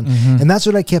assholes, and that's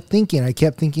what I kept thinking. I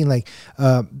kept thinking like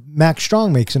Max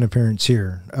Strong makes an appearance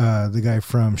here, the guy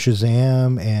from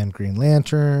Shazam and Green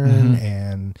Lantern,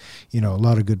 and a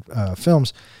lot of good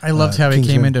films. I loved how he came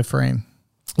Kingsman. into frame.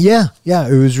 Yeah,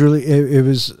 it was really it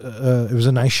was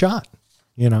a nice shot,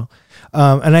 and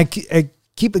I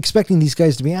keep expecting these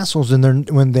guys to be assholes, and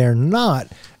when they're not,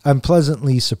 I'm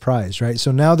pleasantly surprised, right?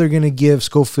 So now they're going to give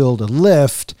Schofield a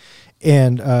lift,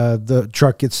 and the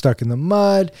truck gets stuck in the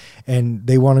mud, and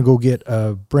they want to go get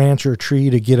a branch or a tree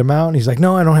to get him out, and he's like,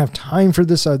 no, I don't have time for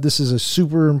this. This is a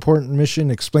super important mission.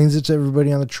 Explains it to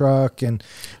everybody on the truck, and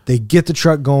they get the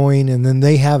truck going, and then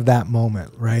they have that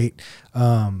moment, right?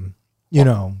 We'll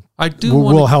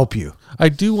help you. I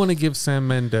do want to give Sam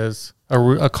Mendes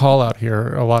a call out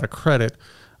here, a lot of credit.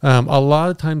 A lot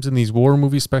of times in these war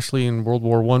movies, especially in World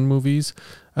War I movies,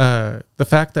 the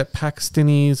fact that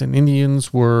Pakistanis and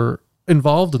Indians were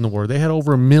involved in the war, they had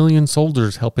over 1 million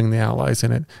soldiers helping the Allies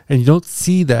in it. And you don't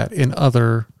see that in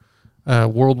other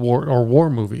World War or war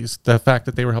movies. The fact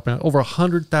that they were helping out over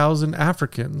 100,000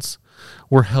 Africans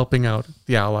were helping out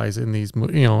the Allies in these,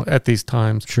 at these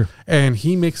times. Sure. And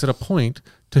he makes it a point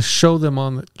to show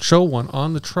one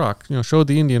on the truck, show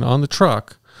the Indian on the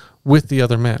truck with the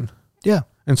other men. Yeah.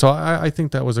 And so I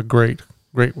think that was a great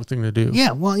thing to do.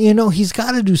 Yeah, well, he's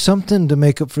got to do something to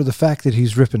make up for the fact that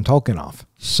he's ripping Tolkien off.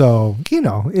 So,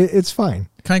 it's fine.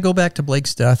 Can I go back to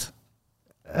Blake's death?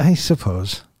 I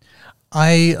suppose.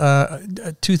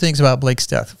 Two things about Blake's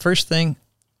death. First thing,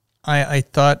 I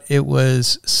thought it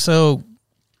was so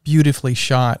beautifully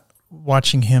shot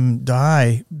watching him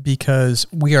die, because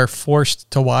we are forced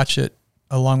to watch it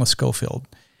along with Schofield.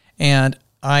 And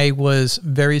I was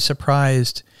very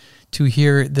surprised to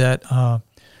hear that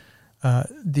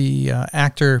the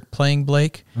actor playing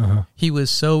Blake, he was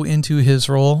so into his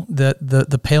role that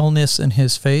the paleness in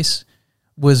his face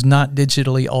was not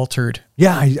digitally altered.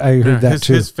 Yeah, I heard that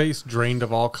too. His face drained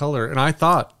of all color. And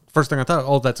first thing I thought,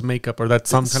 oh, that's makeup or that's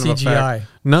some kind CGI. of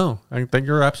effect. No, I think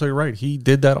you're absolutely right. He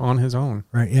did that on his own.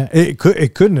 Right, yeah. It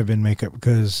couldn't have been makeup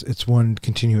because it's one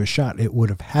continuous shot. It would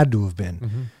have had to have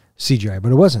been CGI,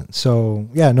 but it wasn't. So,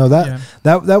 yeah, no,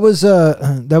 that was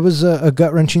a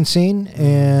gut-wrenching scene,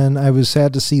 and I was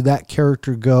sad to see that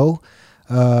character go.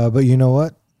 But you know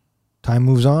what? Time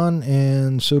moves on,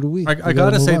 and so do we. I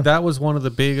gotta say, that was one of the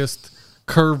biggest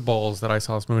curveballs that I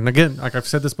saw this movie. And again, like I've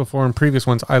said this before in previous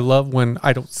ones, I love when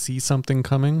I don't see something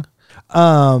coming.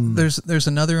 There's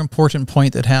another important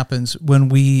point that happens when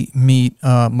we meet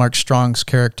Mark Strong's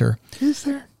character. Is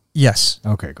there? Yes.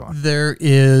 Okay, go on. There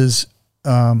is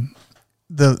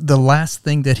the last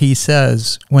thing that he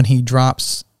says when he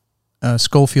drops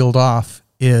Schofield off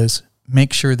is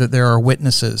make sure that there are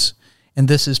witnesses. And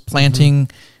this is planting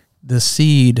the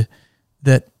seed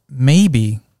that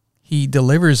maybe he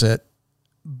delivers it,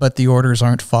 but the orders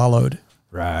aren't followed.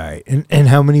 Right. And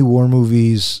how many war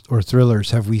movies or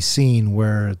thrillers have we seen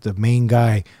where the main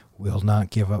guy will not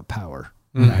give up power?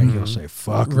 Right? He'll say,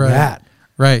 fuck that.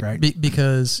 Right.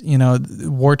 Because,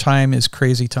 wartime is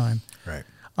crazy time. Right.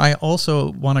 I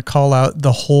also want to call out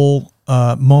the whole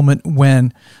moment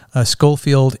when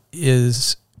Schofield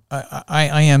is...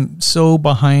 I am so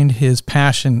behind his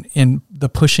passion in the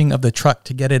pushing of the truck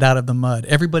to get it out of the mud.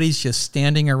 Everybody's just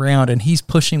standing around, and he's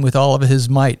pushing with all of his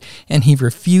might, and he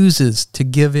refuses to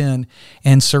give in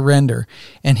and surrender,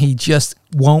 and he just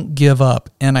won't give up.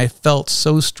 And I felt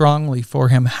so strongly for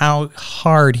him how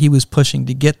hard he was pushing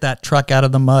to get that truck out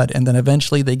of the mud, and then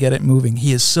eventually they get it moving.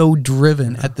 He is so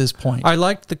driven at this point. I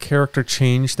liked the character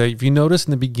change. That if you notice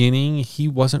in the beginning, he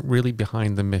wasn't really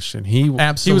behind the mission. He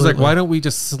was like, why don't we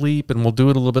just sleep and we'll do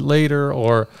it a little bit later,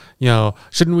 or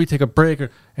shouldn't we take a break? Or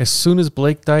as soon as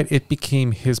Blake died, it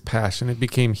became his passion. It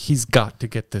became he's got to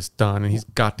get this done, and he's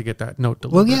got to get that note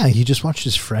delivered. Well, yeah, he just watched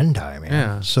his friend die, man.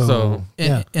 Yeah. So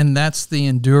and that's the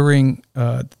enduring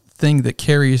thing that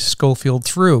carries Schofield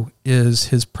through is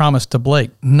his promise to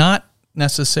Blake, not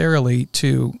necessarily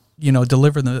to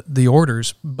deliver the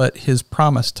orders, but his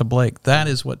promise to Blake. That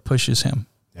is what pushes him.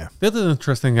 Yeah. The other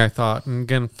interesting I thought, and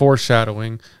again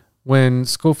foreshadowing, when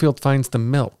Schofield finds the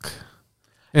milk.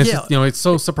 And it's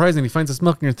so surprising. He finds this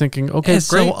milk, and you're thinking, okay, it's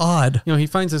great. so odd. He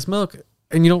finds this milk,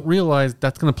 and you don't realize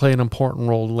that's going to play an important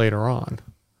role later on.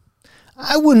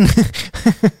 I wouldn't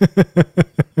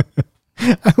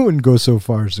go so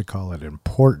far as to call it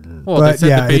important. Well, but they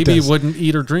said the baby it does. wouldn't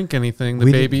eat or drink anything.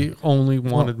 The baby only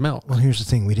wanted milk. Well, here's the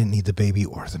thing. We didn't need the baby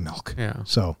or the milk. Yeah.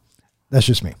 So that's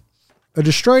just me. A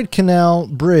destroyed canal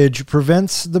bridge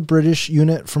prevents the British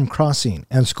unit from crossing,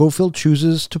 and Schofield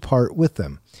chooses to part with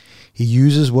them. He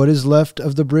uses what is left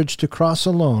of the bridge to cross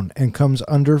alone and comes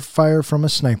under fire from a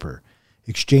sniper.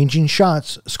 Exchanging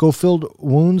shots, Schofield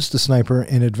wounds the sniper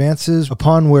and advances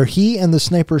upon where he and the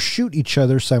sniper shoot each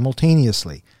other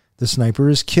simultaneously. The sniper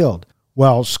is killed,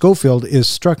 while Schofield is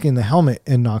struck in the helmet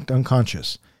and knocked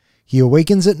unconscious. He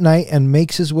awakens at night and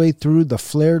makes his way through the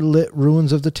flare-lit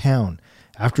ruins of the town.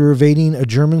 After evading a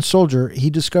German soldier, he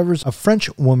discovers a French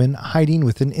woman hiding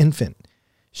with an infant.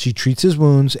 She treats his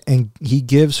wounds, and he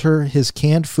gives her his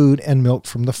canned food and milk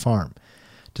from the farm.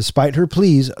 Despite her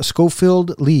pleas,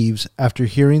 Schofield leaves after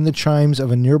hearing the chimes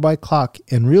of a nearby clock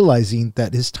and realizing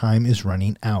that his time is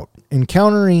running out.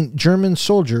 Encountering German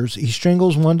soldiers, he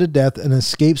strangles one to death and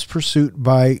escapes pursuit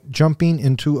by jumping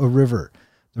into a river.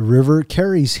 The river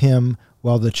carries him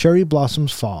while the cherry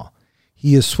blossoms fall.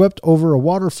 He is swept over a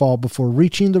waterfall before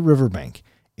reaching the riverbank.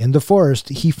 In the forest,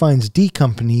 he finds D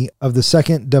Company of the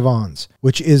 2nd Devons,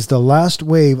 which is the last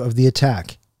wave of the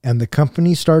attack, and the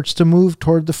company starts to move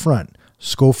toward the front.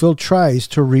 Schofield tries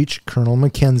to reach Colonel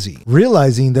Mackenzie.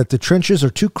 Realizing that the trenches are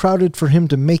too crowded for him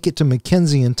to make it to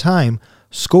Mackenzie in time,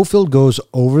 Schofield goes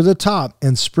over the top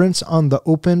and sprints on the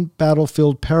open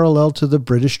battlefield parallel to the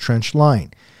British trench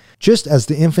line, just as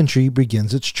the infantry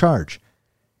begins its charge.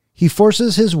 He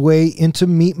forces his way in to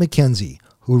meet Mackenzie,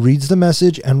 who reads the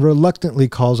message and reluctantly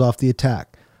calls off the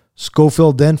attack.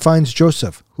 Schofield then finds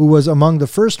Joseph, who was among the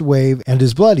first wave and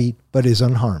is bloodied but is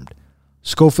unharmed.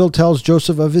 Schofield tells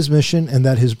Joseph of his mission and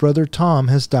that his brother Tom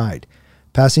has died,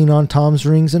 passing on Tom's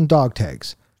rings and dog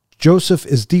tags. Joseph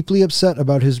is deeply upset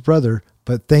about his brother,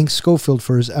 but thanks Schofield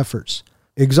for his efforts.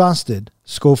 Exhausted,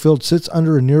 Schofield sits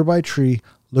under a nearby tree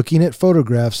looking at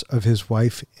photographs of his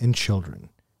wife and children.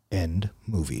 End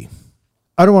movie.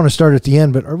 I don't want to start at the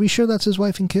end, but are we sure that's his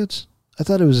wife and kids? I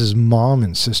thought it was his mom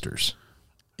and sisters.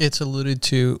 It's alluded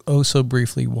to oh so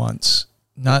briefly once.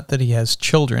 Not that he has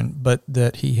children, but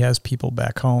that he has people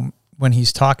back home. When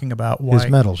he's talking about why His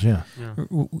medals, yeah.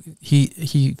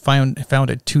 he found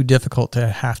it too difficult to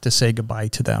have to say goodbye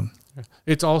to them.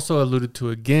 It's also alluded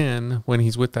to again when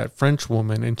he's with that French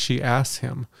woman and she asks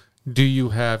him, do you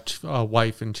have a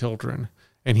wife and children?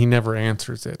 And he never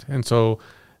answers it. And so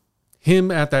him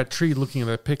at that tree looking at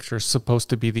that picture is supposed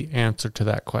to be the answer to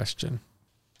that question.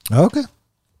 Okay.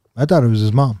 I thought it was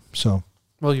his mom, so.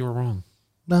 Well, you were wrong.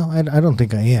 No, I don't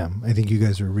think I am. I think you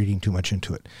guys are reading too much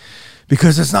into it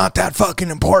because it's not that fucking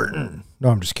important. No,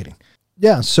 I'm just kidding.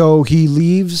 Yeah, so he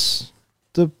leaves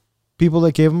the people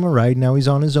that gave him a ride. Now he's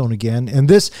on his own again. And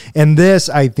this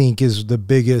I think is the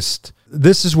biggest.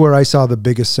 This is where I saw the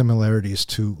biggest similarities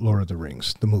to Lord of the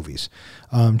Rings, the movies.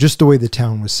 Just the way the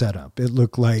town was set up. It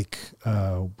looked like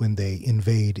when they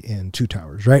invade in Two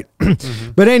Towers, right?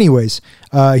 Mm-hmm. But anyways,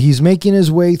 he's making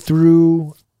his way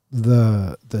through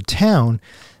the town,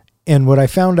 and what I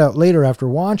found out later after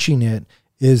watching it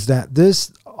is that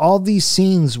all these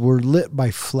scenes were lit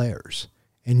by flares.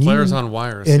 And flares on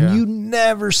wires. And you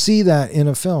never see that in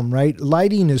a film, right?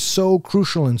 Lighting is so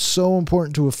crucial and so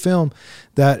important to a film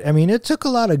that, I mean, it took a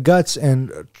lot of guts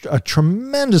and a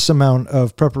tremendous amount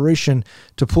of preparation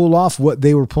to pull off what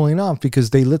they were pulling off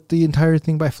because they lit the entire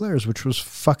thing by flares, which was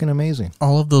fucking amazing.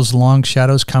 All of those long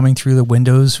shadows coming through the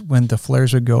windows when the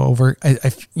flares would go over,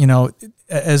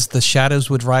 as the shadows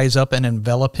would rise up and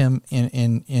envelop him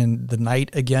in the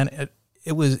night again,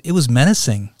 it was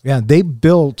menacing. Yeah, they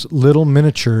built little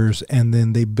miniatures and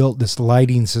then they built this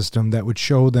lighting system that would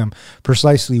show them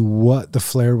precisely what the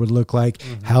flare would look like,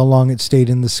 how long it stayed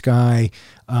in the sky,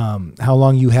 how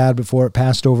long you had before it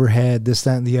passed overhead, this,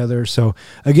 that, and the other. So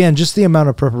again, just the amount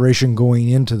of preparation going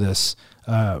into this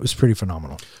was pretty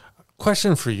phenomenal.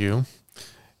 Question for you.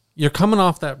 You're coming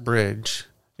off that bridge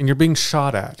and you're being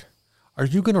shot at. Are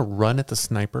you going to run at the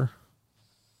sniper?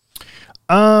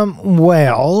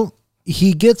 Well,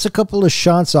 he gets a couple of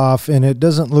shots off and it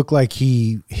doesn't look like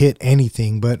he hit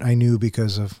anything, but I knew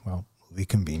because of, movie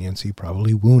convenience, he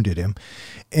probably wounded him.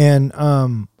 And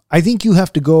I think you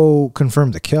have to go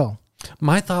confirm the kill.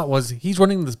 My thought was he's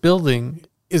running this building.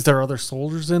 Is there other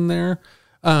soldiers in there?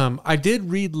 I did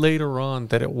read later on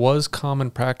that it was common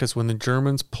practice when the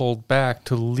Germans pulled back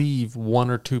to leave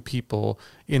one or two people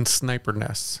in sniper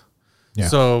nests. Yeah.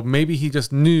 So maybe he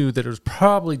just knew that it was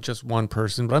probably just one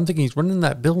person, but I'm thinking he's running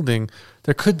that building.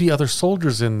 There could be other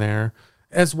soldiers in there,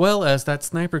 as well as that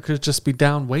sniper could just be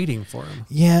down waiting for him.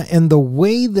 Yeah, and the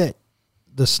way that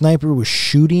the sniper was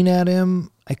shooting at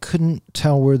him, I couldn't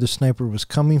tell where the sniper was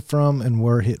coming from, and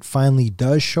where it finally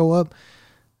does show up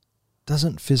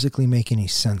doesn't physically make any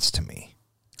sense to me.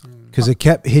 Because it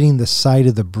kept hitting the side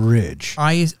of the bridge.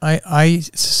 I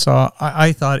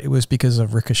thought it was because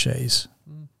of ricochets.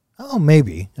 Oh,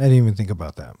 maybe. I didn't even think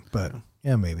about that. But,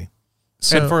 yeah, maybe.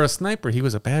 So, and for a sniper, he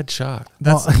was a bad shot.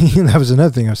 That was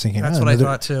another thing I was thinking. That's what I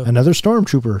thought, too. Another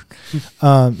stormtrooper.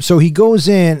 So he goes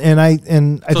in, and I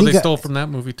think... So they stole from that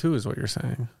movie, too, is what you're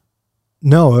saying?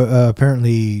 No,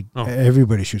 apparently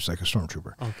everybody shoots like a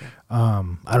stormtrooper. Okay.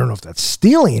 I don't know if that's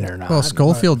stealing or not. Well,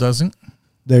 Schofield doesn't.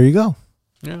 There you go.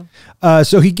 Yeah.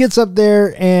 So he gets up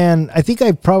there, and I think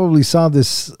I probably saw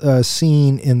this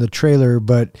scene in the trailer,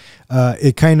 but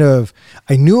it kind of,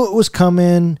 I knew it was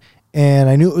coming, and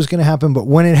I knew it was going to happen, but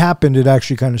when it happened, it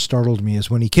actually kind of startled me, is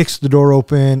when he kicks the door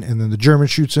open, and then the German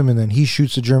shoots him, and then he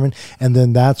shoots the German, and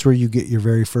then that's where you get your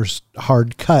very first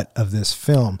hard cut of this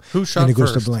film. Who shot and it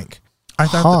first? Goes to blink. I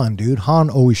thought Han, dude. Han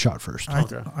always shot first.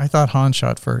 I thought Han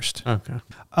shot first. Okay.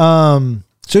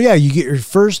 So yeah, you get your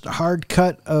first hard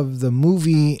cut of the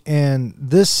movie, and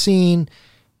this scene,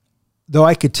 though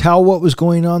I could tell what was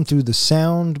going on through the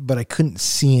sound, but I couldn't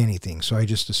see anything. So I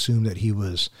just assumed that he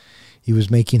was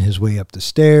making his way up the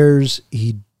stairs.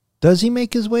 Does he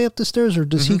make his way up the stairs, or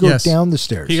does he go down the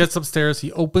stairs? He gets upstairs,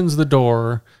 he opens the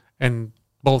door, and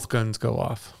both guns go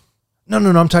off. No,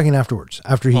 I'm talking afterwards.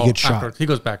 After he gets shot. Afterwards. He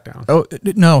goes back down. Oh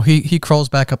no, he crawls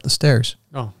back up the stairs.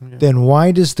 Oh, yeah. Then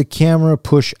why does the camera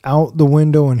push out the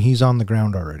window and he's on the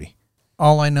ground already?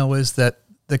 All I know is that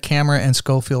the camera and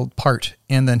Schofield part,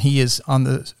 and then he is on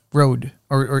the road,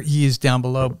 or he is down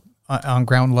below on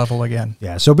ground level again.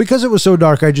 Yeah, so because it was so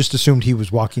dark, I just assumed he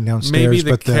was walking downstairs. Maybe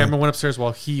the but camera went upstairs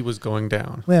while he was going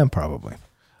down. Well, probably.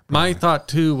 My thought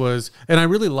too was, and I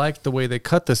really liked the way they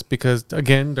cut this because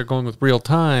again, they're going with real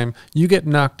time. You get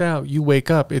knocked out, you wake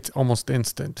up, it's almost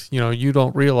instant. You know, you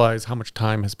don't realize how much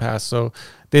time has passed. So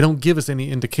they don't give us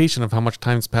any indication of how much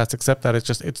time's passed, except that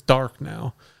it's dark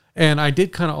now. And I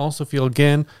did kind of also feel,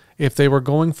 again, if they were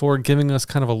going for giving us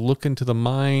kind of a look into the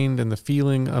mind and the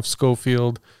feeling of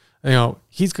Schofield, you know,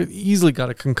 he's easily got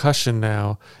a concussion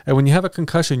now. And when you have a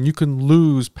concussion, you can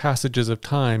lose passages of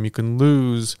time. You can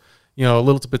lose, you know,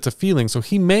 little bits of feeling. So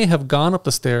he may have gone up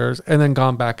the stairs and then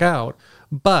gone back out,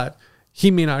 but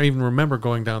he may not even remember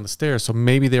going down the stairs. So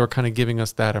maybe they were kind of giving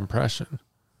us that impression.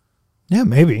 Yeah,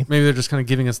 maybe. Maybe they're just kind of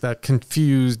giving us that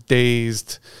confused,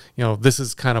 dazed, you know, this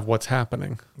is kind of what's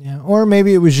happening. Yeah, or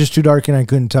maybe it was just too dark and I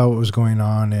couldn't tell what was going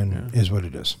on, and is what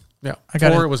it is. Yeah,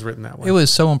 Or it was written that way. It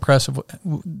was so impressive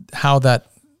how that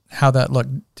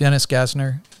looked. Dennis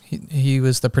Gassner, he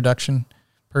was the production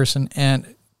person,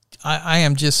 and I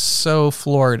am just so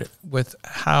floored with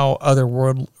how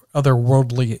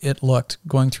otherworldly it looked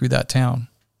going through that town.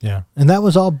 Yeah, and that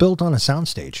was all built on a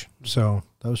soundstage, so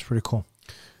that was pretty cool.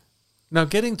 Now,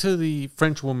 getting to the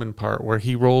French woman part where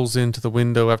he rolls into the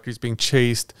window after he's being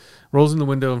chased, rolls in the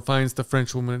window and finds the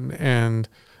French woman and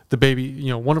the baby, you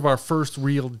know, one of our first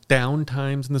real down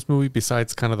times in this movie,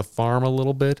 besides kind of the farm a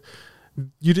little bit.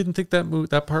 You didn't think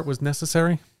that part was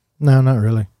necessary? No, not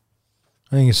really.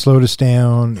 I think it slowed us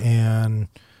down, and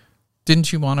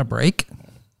Didn't you want a break?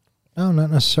 no,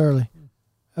 not necessarily.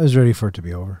 I was ready for it to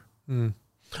be over.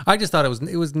 I just thought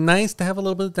it was nice to have a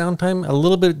little bit of downtime. A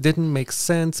little bit didn't make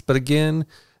sense, but again,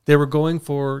 they were going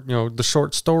for, you know, the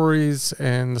short stories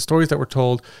and the stories that were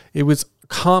told. It was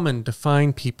common to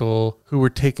find people who were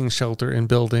taking shelter in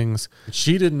buildings.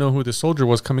 She didn't know who the soldier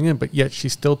was coming in, but yet she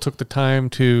still took the time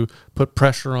to put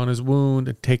pressure on his wound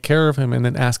and take care of him and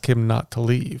then ask him not to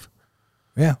leave.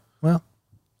 Yeah, well,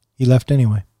 he left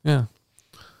anyway. Yeah.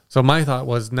 So my thought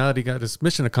was, now that he got his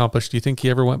mission accomplished, do you think he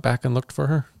ever went back and looked for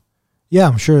her? Yeah,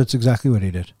 I'm sure that's exactly what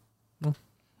he did.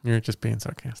 You're just being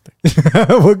sarcastic.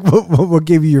 What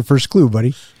gave you your first clue,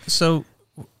 buddy? So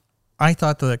I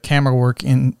thought the camera work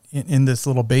in this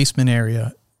little basement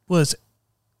area was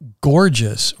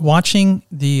gorgeous. Watching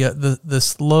the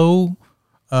slow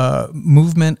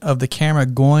movement of the camera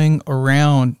going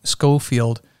around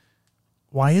Schofield.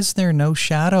 Why is there no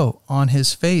shadow on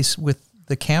his face with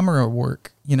the camera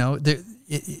work? You know,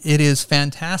 it is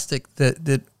fantastic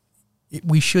that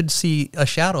we should see a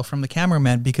shadow from the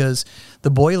cameraman because the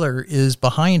boiler is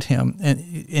behind him and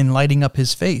in lighting up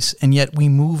his face, and yet we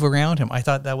move around him. I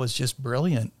thought that was just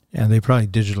brilliant. Yeah, they probably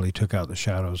digitally took out the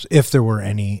shadows, if there were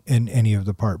any in any of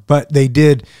the part. But they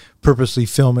did purposely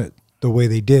film it the way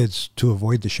they did to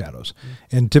avoid the shadows.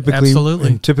 And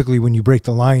typically when you break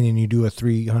the line and you do a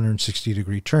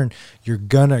 360-degree turn, you're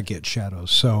going to get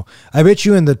shadows. So I bet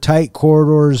you in the tight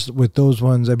corridors with those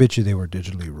ones, I bet you they were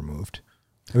digitally removed.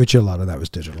 I bet you a lot of that was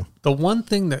digital. The one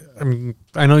thing that, I mean,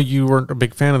 I know you weren't a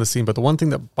big fan of the scene, but the one thing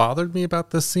that bothered me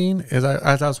about this scene is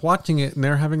as I was watching it and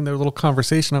they're having their little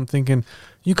conversation, I'm thinking,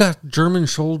 you got German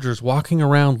soldiers walking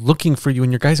around looking for you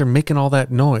and your guys are making all that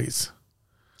noise.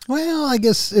 Well, I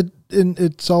guess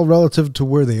it's all relative to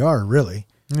where they are, really.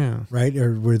 Yeah. Right?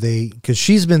 Or where they, because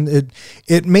she's been,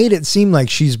 it made it seem like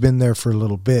she's been there for a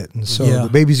little bit. And so the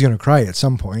baby's going to cry at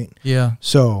some point. Yeah.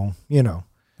 So, you know.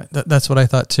 That's what I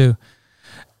thought too.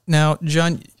 Now,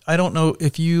 John, I don't know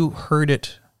if you heard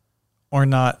it or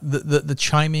not. The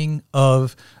chiming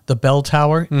of the bell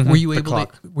tower. Mm-hmm.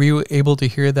 Were you able to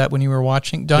hear that when you were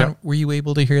watching? Don, yep. Were you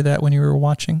able to hear that when you were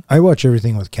watching? I watch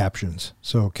everything with captions.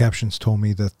 So captions told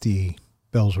me that the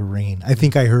bells were ringing. I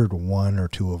think I heard one or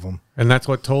two of them. And that's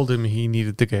what told him he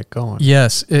needed to get going.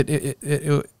 Yes.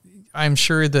 I'm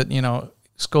sure that, you know,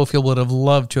 Schofield would have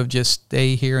loved to have just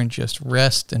stay here and just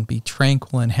rest and be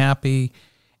tranquil and happy.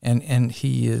 And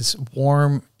he is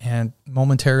warm and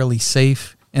momentarily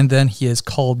safe. And then he is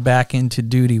called back into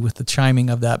duty with the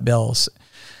chiming of that bells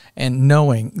and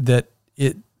knowing that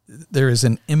there is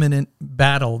an imminent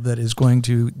battle that is going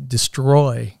to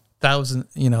destroy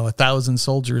 1,000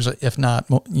 soldiers, if not,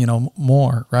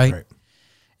 more, right?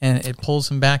 And it pulls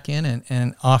him back in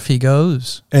and off he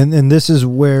goes. And this is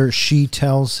where she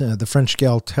tells, the French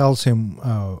gal tells him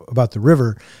about the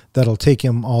river that'll take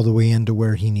him all the way into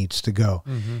where he needs to go.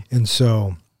 Mm-hmm. And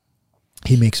so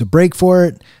he makes a break for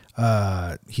it.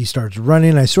 He starts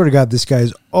running. I swear to God, this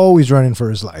guy's always running for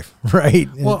his life, right?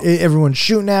 Well, Everyone's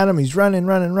shooting at him. He's running.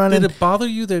 Did it bother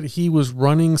you that he was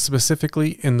running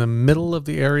specifically in the middle of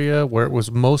the area where it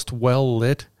was most well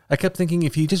lit? I kept thinking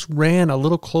if he just ran a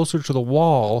little closer to the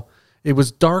wall, it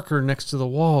was darker next to the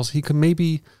walls. He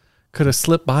could have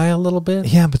slipped by a little bit.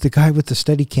 Yeah, but the guy with the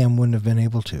Steadicam wouldn't have been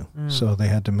able to. So they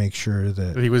had to make sure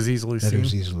that He was easily he seen.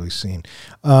 was easily seen.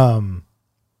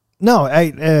 No,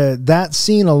 that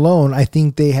scene alone, I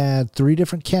think they had 3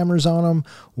 different cameras on them.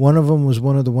 One of them was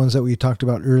one of the ones that we talked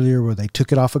about earlier where they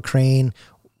took it off a crane,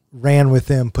 ran with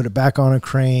them, put it back on a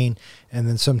crane, and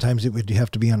then sometimes it would have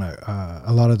to be on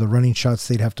a lot of the running shots,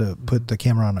 they'd have to put the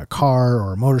camera on a car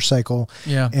or a motorcycle.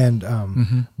 Yeah.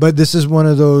 And but this is one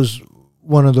of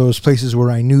those places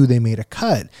where I knew they made a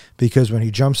cut, because when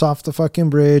he jumps off the fucking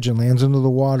bridge and lands into the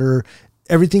water,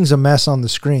 everything's a mess on the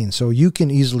screen. So you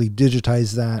can easily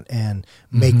digitize that and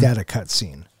make that a cut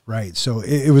scene, right? So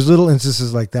it was little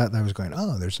instances like that I was going,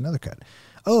 oh, there's another cut.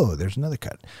 Oh, there's another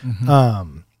cut.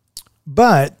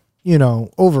 But,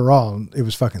 overall, it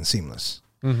was fucking seamless.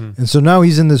 And so now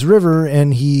he's in this river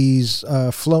and he's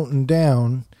floating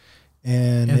down.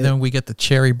 And then we get the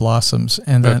cherry blossoms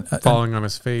and then falling on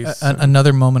his face.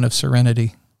 Another moment of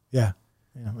serenity. Yeah.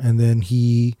 And then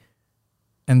he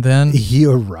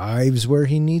arrives where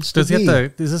he needs to be.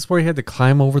 Is this where he had to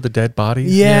climb over the dead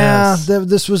bodies? Yeah, Yes.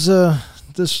 this was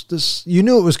this you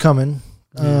knew it was coming.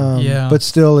 Yeah. But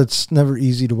still, it's never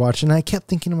easy to watch. And I kept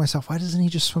thinking to myself, why doesn't he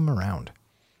just swim around?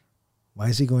 Why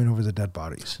is he going over the dead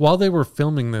bodies? While they were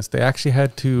filming this, they actually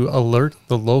had to alert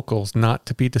the locals not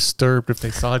to be disturbed if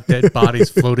they saw dead bodies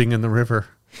floating in the river.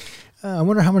 I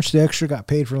wonder how much the extra got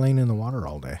paid for laying in the water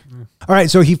all day. All right,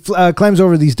 so he climbs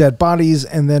over these dead bodies,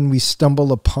 and then we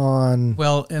stumble upon...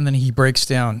 Well, and then he breaks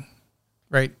down,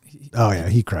 right? Oh, yeah,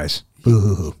 he cries.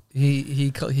 Boo-hoo-hoo.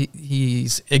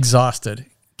 He's exhausted.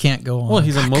 Can't go on. Well,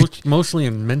 he's emotionally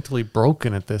and mentally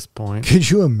broken at this point. Could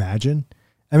you imagine?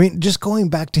 I mean, just going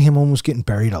back to him almost getting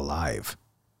buried alive,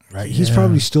 right? He's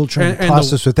probably still trying to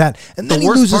process with that. And then he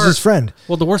loses his friend.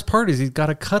 Well, the worst part is he's got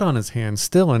a cut on his hand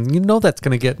still, and that's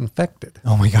going to get infected.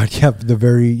 Oh, my God. Yeah,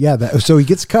 so he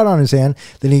gets a cut on his hand,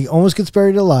 then he almost gets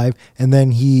buried alive, and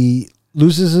then he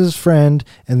loses his friend,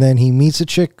 and then he meets a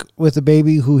chick with a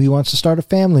baby who he wants to start a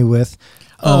family with.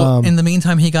 In the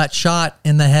meantime, he got shot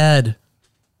in the head.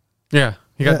 Yeah,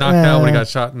 he got knocked out when he got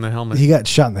shot in the helmet. He got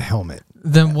shot in the helmet.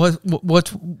 Then what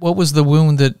was the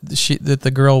wound that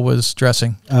the girl was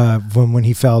dressing? When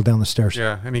he fell down the stairs.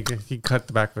 Yeah, and he cut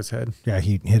the back of his head. Yeah,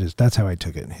 he hit his. That's how I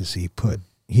took it.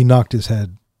 He knocked his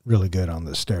head really good on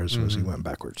the stairs as he went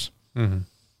backwards.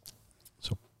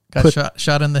 So Got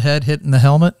shot in the head, hit in the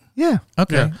helmet. Yeah,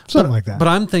 Okay. Yeah. something like that. But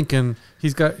I'm thinking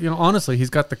he's got, honestly, he's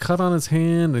got the cut on his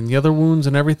hand and the other wounds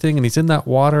and everything, and he's in that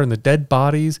water and the dead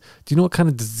bodies. Do you know what kind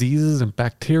of diseases and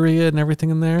bacteria and everything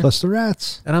in there? Plus the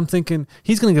rats. And I'm thinking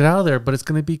he's going to get out of there, but it's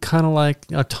going to be kind of like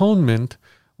Atonement,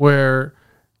 where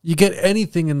you get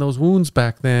anything in those wounds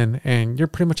back then, and you're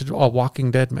pretty much a walking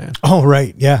dead man. Oh,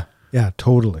 right. Yeah. Yeah,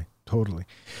 totally.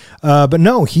 But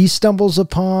no, he stumbles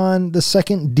upon the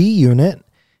second D unit,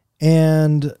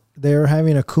 and they're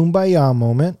having a kumbaya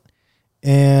moment.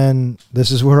 And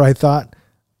this is where I thought,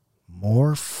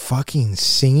 more fucking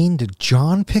singing? Did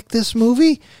John pick this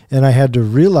movie? And I had to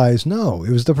realize, no, it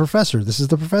was the professor. This is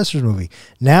the professor's movie.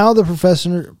 Now the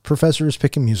professor is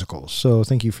picking musicals. So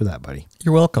thank you for that, buddy.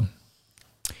 You're welcome.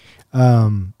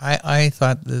 I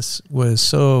thought this was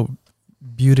so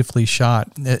beautifully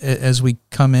shot as we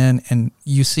come in and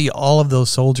you see all of those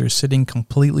soldiers sitting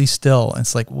completely still.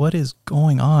 It's like, what is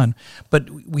going on? But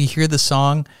we hear the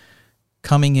song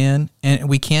coming in and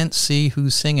we can't see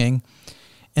who's singing.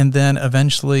 And then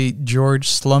eventually George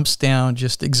slumps down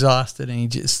just exhausted and he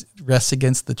just rests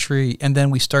against the tree. And then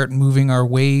we start moving our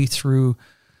way through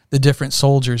the different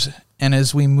soldiers. And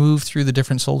as we move through the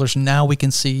different soldiers, now we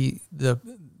can see the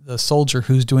soldier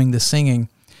who's doing the singing.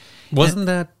 Wasn't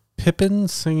that Pippin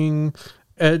singing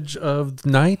 "Edge of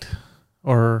Night"?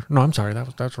 Or no, I'm sorry,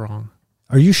 that's wrong.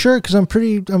 Are you sure? Because I'm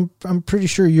pretty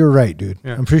sure you're right, dude.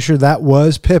 Yeah. I'm pretty sure that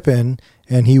was Pippin,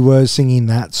 and he was singing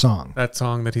that song. That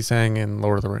song that he sang in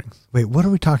Lord of the Rings. Wait, what are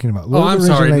we talking about? Oh, I'm of the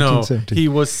Rings sorry. in No, 1917. he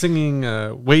was singing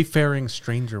 "Wayfaring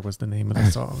Stranger" was the name of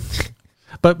the song.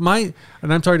 But and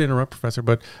I'm sorry to interrupt, Professor,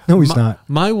 but No, he's not.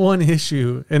 My one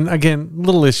issue, and again,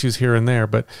 little issues here and there,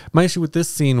 but my issue with this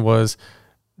scene was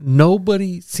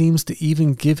nobody seems to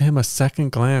even give him a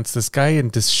second glance. This guy in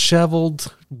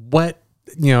disheveled, wet,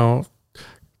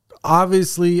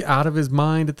 obviously out of his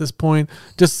mind at this point,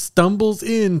 just stumbles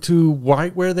into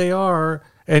right where they are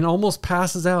and almost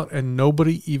passes out, and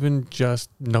nobody even just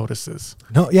notices.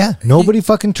 Nobody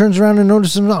fucking turns around and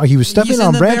notices him. No, he was stepping He's on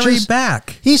in the branches. very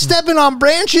back. He's stepping on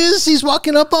branches. He's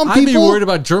walking up on I'd be people. worried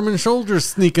about German soldiers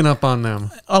sneaking up on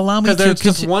them. Allow me Because to there's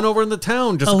just conti- one over in the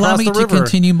town, just allow across me the to river.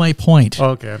 continue my point.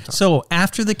 Okay. I'm sorry. So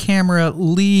after the camera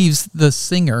leaves the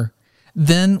singer,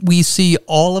 then we see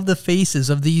all of the faces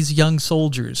of these young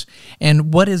soldiers.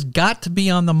 And what has got to be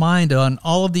on the mind on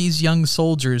all of these young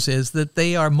soldiers is that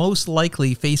they are most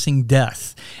likely facing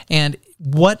death. And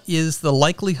what is the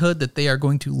likelihood that they are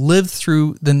going to live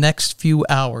through the next few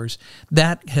hours?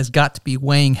 That has got to be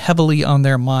weighing heavily on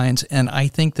their minds. And I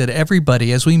think that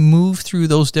everybody, as we move through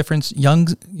those different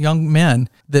young men,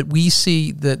 that we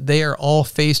see that they are all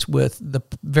faced with the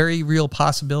very real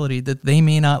possibility that they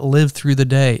may not live through the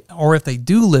day. Or if they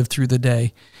do live through the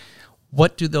day,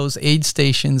 what do those aid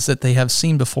stations that they have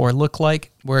seen before look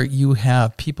like, where you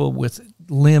have people with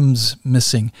limbs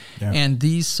missing? Yeah. And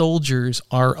these soldiers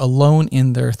are alone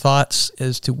in their thoughts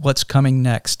as to what's coming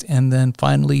next. And then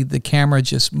finally the camera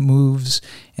just moves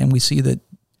and we see that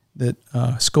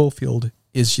Schofield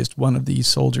is just one of these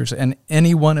soldiers, and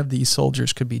any one of these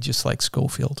soldiers could be just like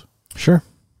Schofield. Sure.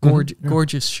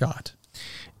 Gorgeous shot.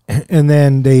 And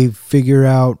then they figure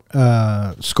out,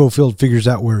 Schofield figures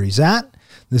out where he's at.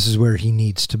 This is where he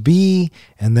needs to be.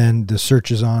 And then the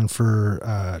search is on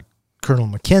for Colonel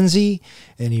Mackenzie,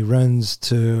 and he runs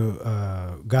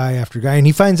to guy after guy. And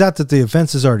he finds out that the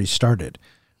offense has already started,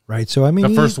 right? So, I mean,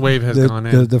 The first wave has gone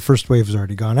in. The first wave has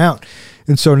already gone out.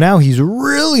 And so now he's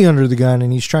really under the gun,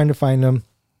 and he's trying to find him.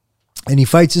 And he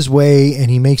fights his way, and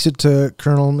he makes it to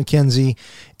Colonel Mackenzie.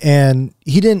 And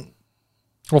he didn't.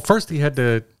 Well, first he had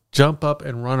to jump up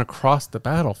and run across the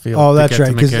battlefield. Oh, to that's get right.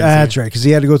 to Because Mackenzie.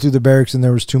 he had to go through the barracks, and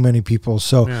there was too many people.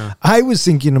 So Yeah. I was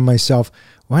thinking to myself,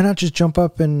 why not just jump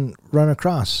up and run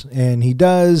across? And he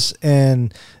does,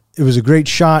 and it was a great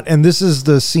shot. And this is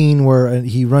the scene where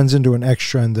he runs into an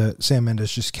extra, and Sam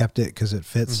Mendes just kept it because it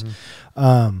fits.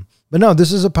 But no,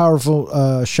 this is a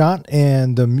powerful shot,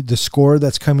 and the score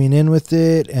that's coming in with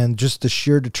it, and just the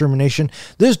sheer determination.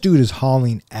 This dude is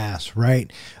hauling ass,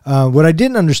 right? What I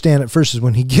didn't understand at first is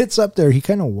when he gets up there, he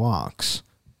kind of walks,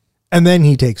 and then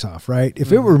he takes off, right?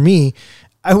 If it were me,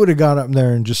 I would have got up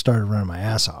there and just started running my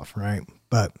ass off, right?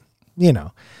 But,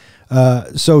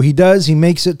 so he does. He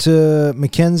makes it to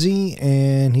Mackenzie,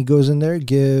 and he goes in there,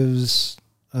 gives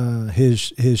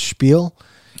his spiel.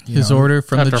 His order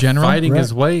from After the general. fighting Right.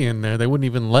 his way in there, they wouldn't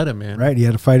even let him in. Right. He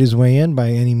had to fight his way in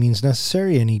by any means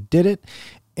necessary, and he did it.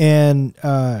 And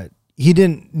he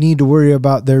didn't need to worry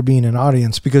about there being an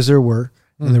audience, because there were,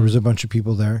 and there was a bunch of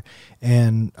people there.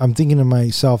 And I'm thinking to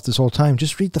myself this whole time,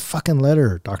 just read the fucking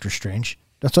letter, Doctor Strange.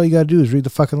 That's all you got to do is read the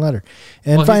fucking letter.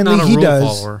 And Well, he's finally not a he rule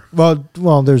does. follower.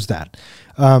 Well, there's that.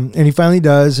 And he finally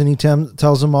does, and he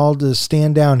tells them all to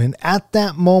stand down. And at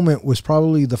that moment was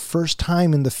probably the first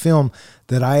time in the film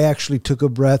that I actually took a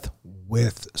breath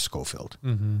with Schofield.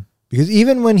 Because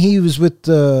even when he was with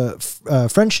the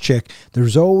French chick, there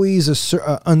was always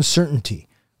a uncertainty,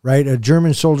 right? A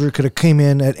German soldier could have came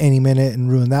in at any minute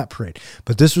and ruined that parade.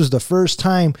 But this was the first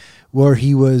time where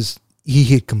he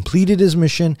had completed his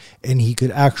mission, and he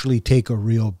could actually take a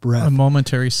real breath. A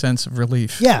momentary sense of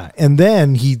relief. Yeah, and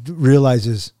then he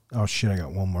realizes, oh shit, I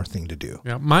got one more thing to do.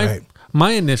 Yeah,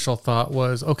 my initial thought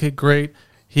was, okay, great.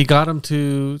 He got him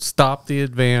to stop the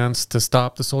advance, to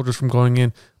stop the soldiers from going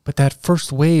in, but that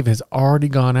first wave has already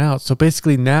gone out. So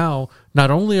basically now,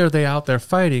 not only are they out there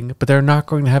fighting, but they're not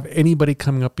going to have anybody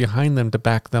coming up behind them to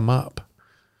back them up.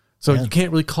 So you can't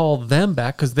really call them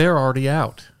back because they're already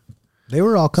out. They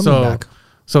were all coming back.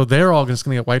 So they're all just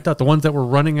going to get wiped out. The ones that were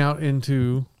running out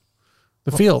into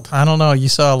the field. I don't know. You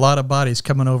saw a lot of bodies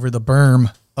coming over the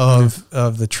berm of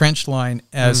the trench line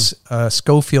as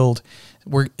Schofield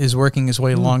is working his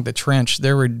way along the trench.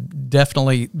 There were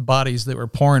definitely bodies that were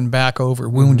pouring back over,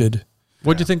 wounded.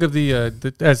 What do you think of the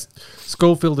as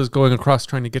Schofield is going across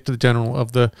trying to get to the general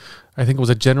of the, I think it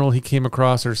was a general he came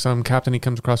across or some captain he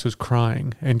comes across who's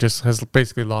crying and just has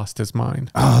basically lost his mind.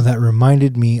 Oh, that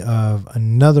reminded me of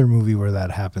another movie where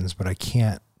that happens, but I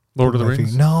can't. Lord of the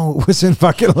Rings? No, it wasn't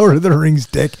fucking Lord of the Rings,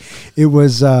 Dick. It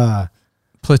was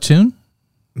Platoon?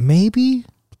 maybe.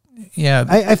 Yeah.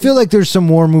 I feel like there's some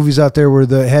war movies out there where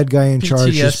the head guy in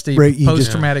charge just PTSD,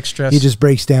 post-traumatic stress. he just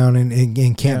breaks down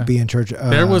and can't be in charge.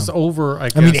 There was over, I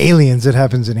guess. I mean, Aliens. It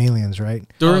happens in Aliens, right?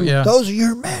 during, Those are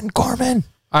your men, Gorman.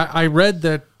 I read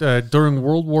that during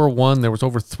World War I, there was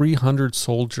over 300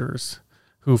 soldiers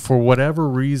who, for whatever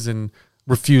reason,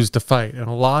 refused to fight. And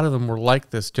a lot of them were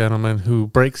like this gentleman who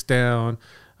breaks down,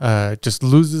 just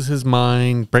loses his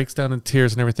mind, breaks down in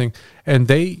tears and everything. And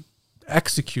they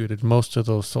executed most of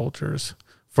those soldiers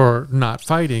for not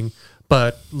fighting.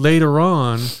 But later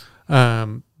on,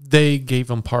 they gave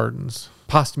them pardons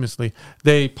posthumously.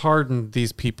 They pardoned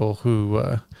these people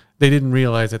who they didn't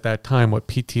realize at that time what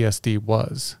PTSD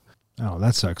was. Oh,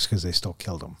 that sucks because they still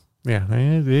killed him. Yeah,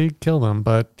 they killed them,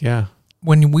 but yeah.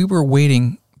 When we were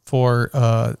waiting for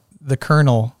the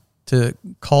colonel to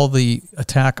call the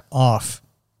attack off,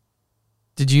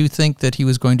 did you think that he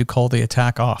was going to call the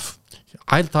attack off?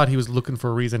 I thought he was looking for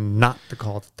a reason not to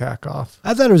call the attack off.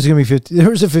 I thought it was going to be 50. There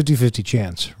was a 50-50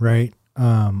 chance, right?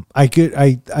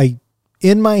 I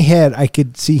in my head, I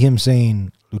could see him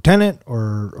saying lieutenant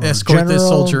or escort general. this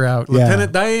soldier out. Yeah.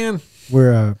 Lieutenant Diane.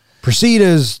 Where proceed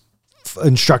as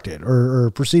instructed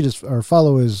or proceed as or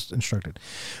follow as instructed.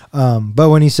 But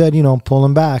when he said, pull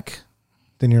him back,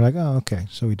 then you're like, oh, okay.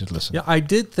 So he did listen. Yeah, I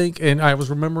did think, and I was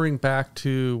remembering back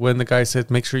to when the guy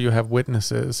said, make sure you have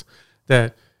witnesses,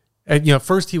 that,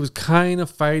 first he was kind of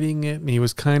fighting it, and he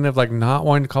was kind of like not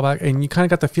wanting to call back, and you kind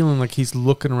of got the feeling like he's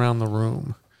looking around the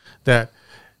room, that,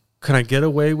 can I get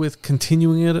away with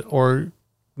continuing it, or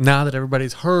now that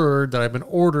everybody's heard that I've been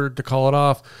ordered to call it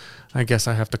off, I guess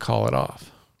I have to call it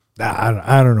off.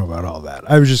 I don't know about all that.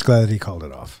 I was just glad that he called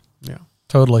it off. Yeah.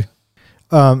 Totally.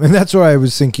 And that's why I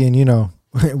was thinking, 2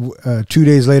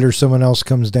 days later, someone else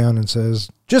comes down and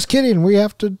says, just kidding. We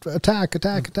have to attack.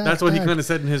 That's what he kind of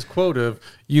said in his quote of,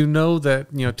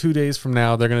 that, 2 days from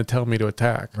now, they're going to tell me to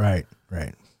attack. Right.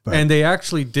 But, And they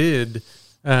actually did,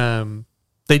 they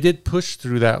did push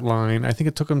through that line. I think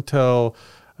it took them till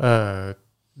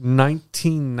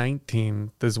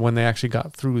 1919 is when they actually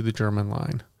got through the German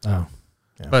line. oh,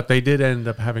 yeah. But they did end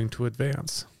up having to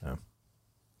advance.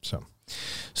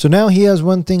 So now he has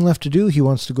one thing left to do. He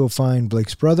wants to go find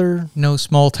Blake's brother. No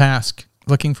small task.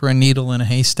 Looking for a needle in a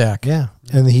haystack. Yeah.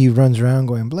 And he runs around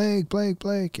going, Blake.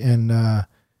 And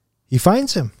he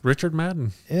finds him. Richard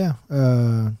Madden. Yeah.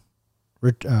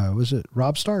 Was it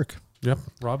Rob Stark? Yep,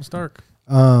 Rob Stark.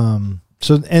 So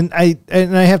I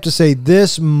have to say,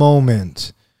 this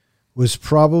moment was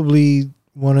probably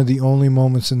one of the only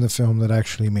moments in the film that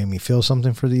actually made me feel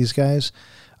something for these guys.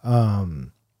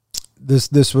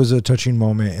 This was a touching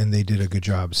moment, and they did a good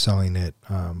job selling it.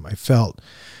 I felt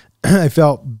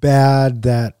bad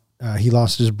that he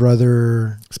lost his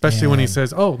brother, Especially when he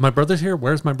says, "Oh, my brother's here.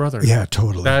 Where's my brother?" Yeah,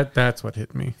 totally. That's what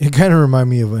hit me. It kind of reminded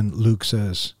me of when Luke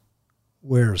says,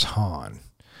 "Where's Han?"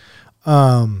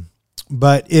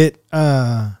 But it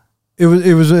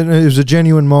was a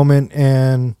genuine moment,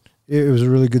 and it was a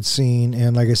really good scene.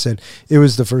 And like I said, it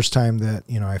was the first time that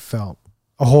I felt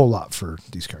a whole lot for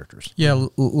these characters. Yeah,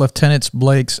 Lieutenant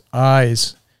Blake's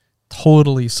eyes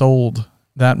totally sold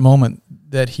that moment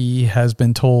that he has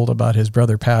been told about his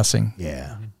brother passing.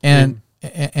 Yeah. And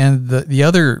the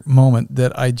other moment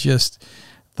that I just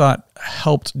thought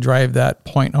helped drive that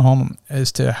point home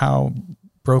as to how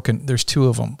broken, there's two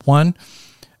of them. One,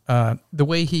 the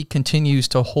way he continues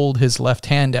to hold his left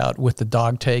hand out with the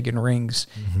dog tag and rings,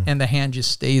 and the hand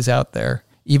just stays out there,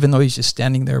 even though he's just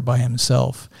standing there by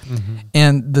himself. Mm-hmm.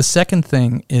 And the second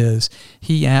thing is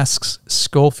he asks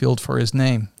Schofield for his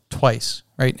name twice,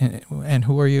 right? And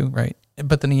who are you, right?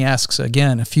 But then he asks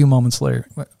again a few moments later,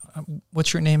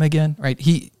 what's your name again, right?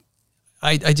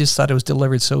 I just thought it was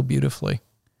delivered so beautifully.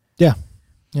 Yeah.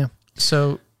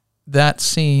 So that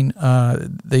scene,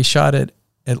 they shot it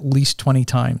at least 20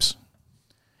 times,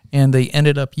 and they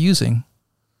ended up using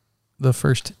the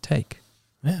first take.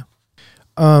 Yeah.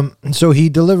 So he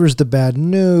delivers the bad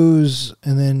news,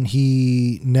 and then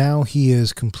he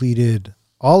has completed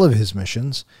all of his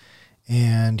missions,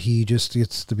 and he just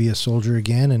gets to be a soldier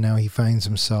again. And now he finds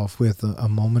himself with a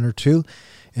moment or two.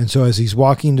 And so as he's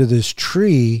walking to this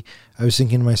tree, I was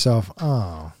thinking to myself,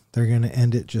 oh, they're going to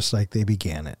end it just like they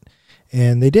began it.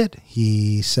 And they did.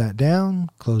 He sat down,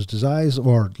 closed his eyes,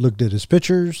 or looked at his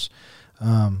pictures,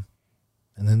 and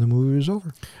then the movie was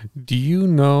over. Do you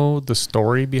know the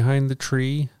story behind the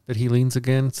tree that he leans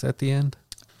against at the end?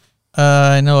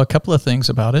 I know a couple of things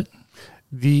about it.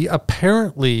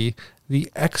 Apparently,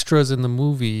 the extras in the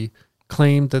movie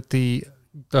claimed that the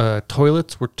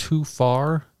toilets were too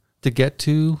far to get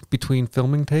to between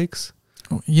filming takes.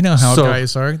 You know how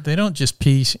guys are. They don't just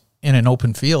pee in an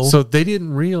open field. So they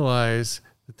didn't realize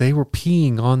that they were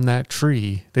peeing on that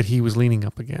tree that he was leaning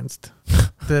up against.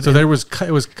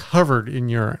 It was covered in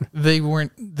urine. They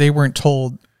weren't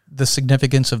told the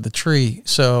significance of the tree,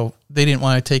 so they didn't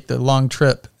want to take the long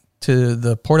trip to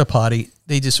the porta potty.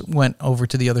 They just went over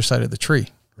to the other side of the tree.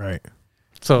 Right.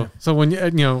 So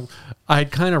when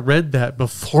I'd kind of read that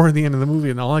before the end of the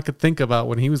movie, and all I could think about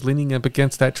when he was leaning up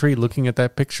against that tree, looking at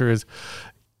that picture, is,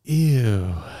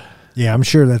 ew. Yeah, I'm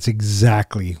sure that's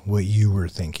exactly what you were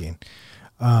thinking.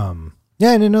 Yeah,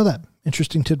 I didn't know that.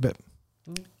 Interesting tidbit.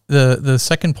 The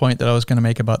second point that I was going to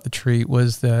make about the tree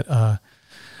was that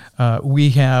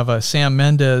we have Sam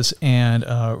Mendes and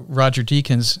Roger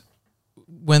Deakins.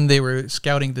 When they were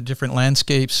scouting the different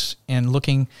landscapes and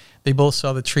looking, they both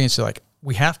saw the tree and said, like,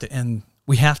 we have to end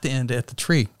at the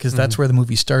tree because that's where the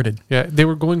movie started. Yeah, they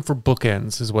were going for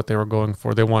bookends is what they were going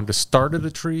for. They wanted to start at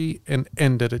a tree and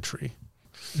end at a tree.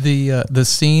 The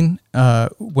scene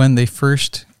when they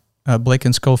first Blake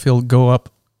and Schofield go up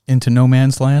into no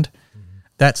man's land,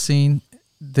 that scene,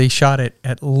 they shot it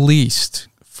at least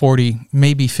 40,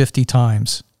 maybe 50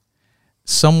 times.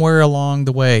 Somewhere along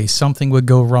the way, something would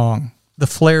go wrong. The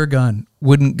flare gun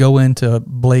wouldn't go into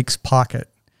Blake's pocket.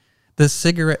 The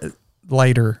cigarette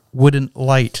lighter wouldn't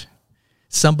light.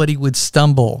 Somebody would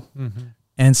stumble.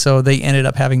 And so they ended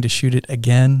up having to shoot it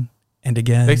again and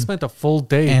again. They spent a full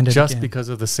day just again. because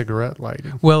of the cigarette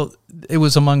lighting. Well, it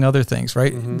was among other things,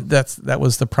 right? That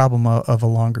was the problem of a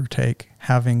longer take,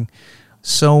 having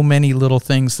so many little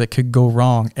things that could go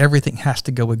wrong. Everything has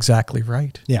to go exactly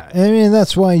right. Yeah, I mean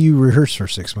that's why you rehearse for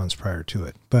 6 months prior to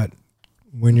it. But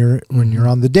when you're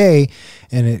on the day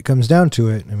and it comes down to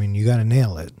it, I mean you got to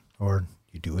nail it or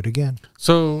you do it again.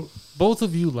 So both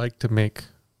of you like to make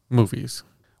movies.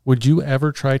 Would you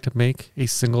ever try to make a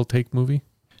single take movie?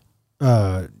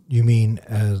 You mean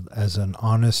as an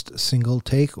honest single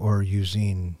take or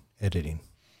using editing?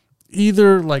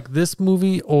 Either like this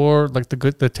movie or like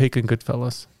the take in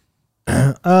Goodfellas.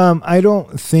 I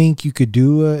don't think you could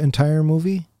do an entire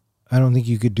movie. I don't think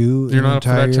you could do You're not up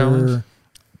for that challenge?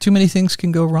 Too many things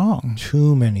can go wrong.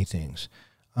 Too many things.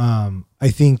 I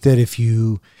think that if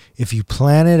you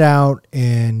plan it out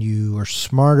and you are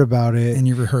smart about it And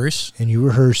you rehearse.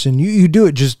 and you do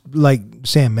it just like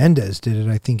Sam Mendes did it,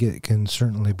 I think it can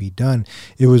certainly be done.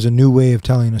 It was a new way of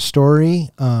telling a story.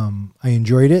 I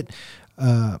enjoyed it.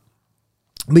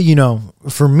 But you know,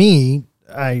 for me,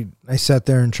 I sat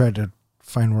there and tried to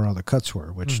find where all the cuts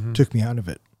were, which took me out of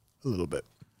it a little bit.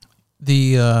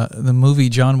 The movie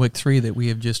John Wick 3 that we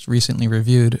have just recently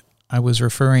reviewed, I was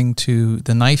referring to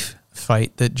the knife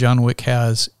fight that John Wick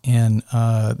has in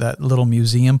that little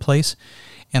museum place,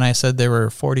 and I said there were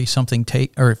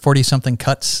 40-something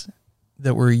cuts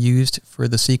that were used for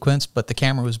the sequence, but the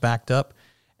camera was backed up,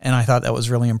 and I thought that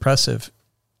was really impressive.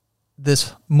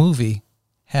 This movie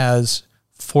has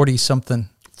 40-something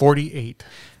 48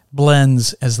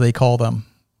 blends, as they call them.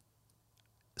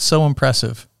 So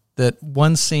impressive that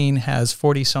one scene has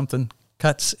 40-something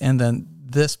cuts, and then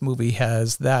this movie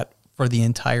has that for the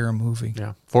entire movie.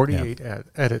 Yeah, 48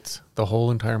 edits, the whole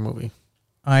entire movie.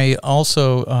 I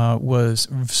also was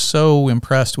so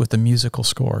impressed with the musical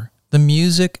score. The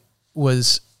music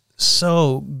was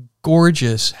so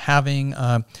gorgeous, having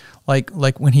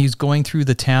like when he's going through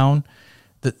the town,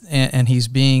 and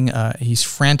he's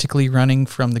frantically running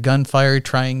from the gunfire,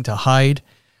 trying to hide.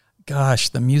 Gosh,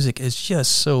 the music is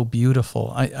just so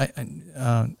beautiful.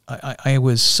 I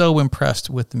was so impressed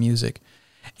with the music,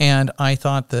 and I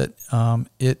thought that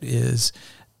it is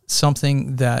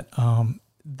something that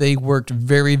they worked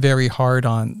very, very hard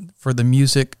on for the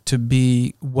music to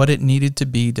be what it needed to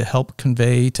be to help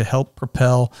convey, to help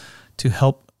propel, to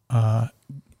help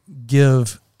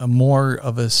give a more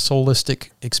of a soulistic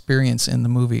experience in the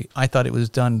movie. I thought it was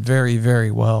done very,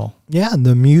 very well. Yeah, and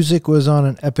the music was on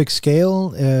an epic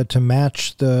scale to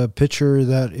match the picture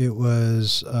that it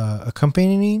was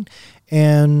accompanying.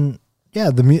 And yeah,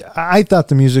 I thought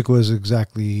the music was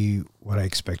exactly what I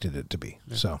expected it to be.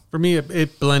 Yeah. So for me,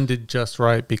 it blended just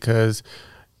right, because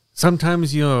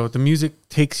sometimes, the music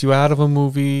takes you out of a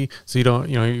movie, so you don't,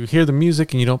 you hear the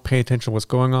music and you don't pay attention to what's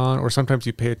going on, or sometimes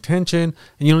you pay attention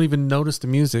and you don't even notice the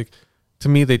music. To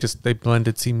me, they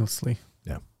blended seamlessly.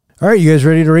 Yeah. All right, you guys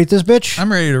ready to rate this bitch?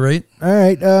 I'm ready to rate. All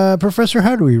right, Professor,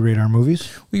 how do we rate our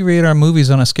movies? We rate our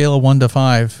movies on a scale of 1 to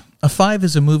 5. A 5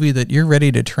 is a movie that you're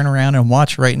ready to turn around and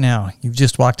watch right now. You've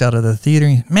just walked out of the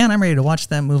theater. Man, I'm ready to watch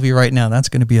that movie right now. That's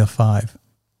going to be a 5.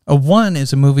 A 1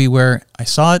 is a movie where I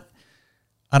saw it.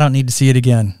 I don't need to see it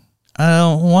again. I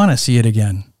don't want to see it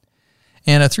again.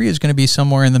 And a 3 is going to be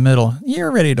somewhere in the middle. You're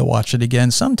ready to watch it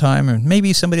again sometime, and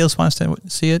maybe somebody else wants to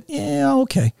see it. Yeah,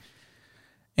 okay.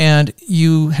 And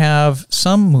you have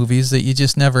some movies that you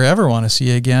just never ever want to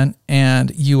see again,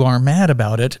 and you are mad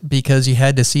about it because you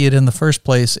had to see it in the first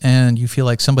place, and you feel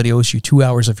like somebody owes you 2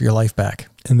 hours of your life back.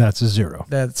 And that's a 0.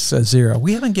 That's a 0.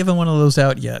 We haven't given one of those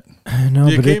out yet. I know,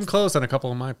 You but came close on a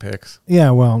couple of my picks.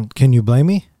 Yeah, well, can you blame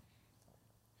me?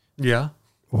 Yeah.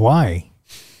 Why?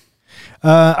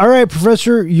 All right,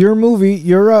 Professor, your movie,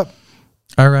 you're up.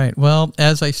 All right. Well,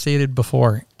 as I stated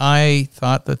before, I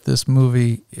thought that this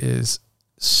movie is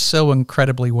so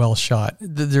incredibly well shot.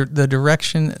 The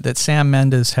direction that Sam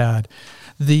Mendes had,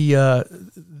 the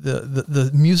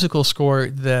musical score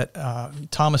that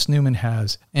Thomas Newman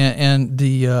has, and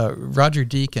the Roger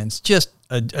Deakins, just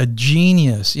a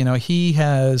genius. You know, he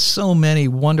has so many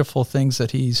wonderful things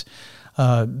that he's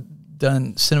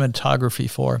done cinematography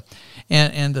for,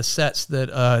 and the sets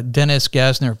that Dennis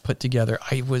Gassner put together.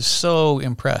 I was so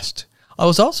impressed. I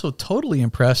was also totally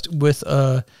impressed with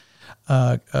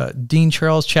Dean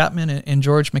Charles Chapman and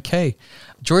George McKay.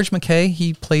 George McKay,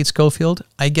 he played Schofield.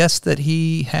 I guess that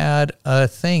he had a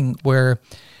thing where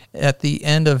at the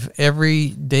end of every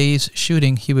day's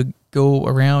shooting, he would go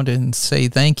around and say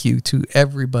thank you to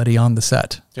everybody on the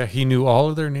set. Yeah, he knew all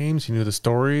of their names. He knew the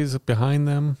stories behind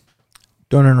them.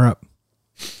 Don't interrupt.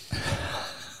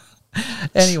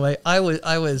 Anyway, I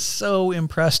was so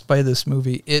impressed by this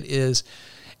movie. It is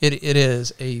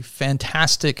a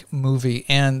fantastic movie,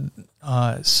 and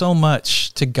so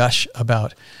much to gush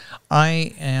about.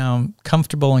 I am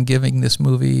comfortable in giving this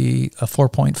movie a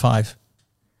 4.5.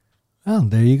 Oh,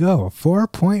 there you go. A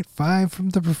 4.5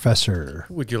 from the professor.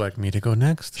 Would you like me to go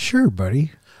next? Sure,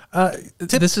 buddy.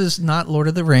 This is not Lord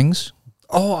of the Rings.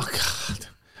 Oh, God.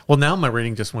 Well, now my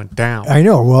rating just went down. I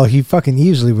know. Well, he fucking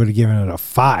easily would have given it a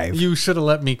 5. You should have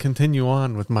let me continue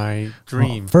on with my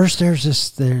dream. Well, first, there's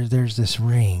this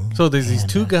ring. So there's these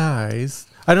two guys.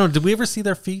 I don't know. Did we ever see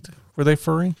their feet? Were they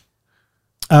furry?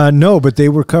 No, but they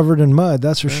were covered in mud.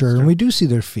 That's for sure. true. And we do see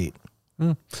their feet.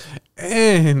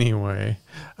 Anyway,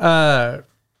 I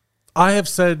have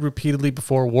said repeatedly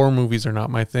before, war movies are not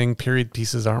my thing. Period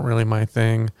pieces aren't really my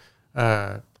thing.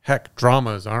 Heck,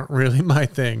 dramas aren't really my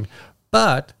thing.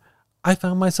 But I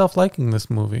found myself liking this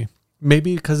movie.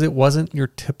 Maybe because it wasn't your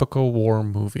typical war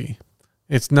movie.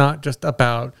 It's not just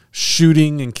about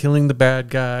shooting and killing the bad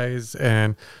guys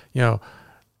and, you know,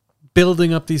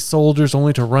 building up these soldiers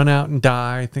only to run out and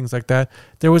die, things like that.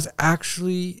 There was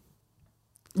actually,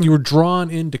 you were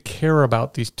drawn in to care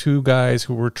about these two guys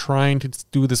who were trying to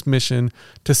do this mission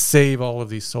to save all of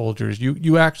these soldiers.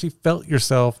 You actually felt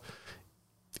yourself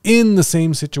in the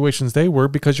same situations they were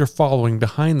because you're following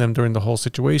behind them during the whole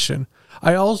situation.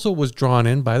 I also was drawn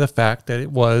in by the fact that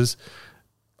it was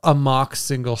a mock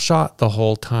single shot the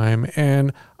whole time.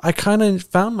 And I kind of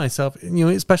found myself, you know,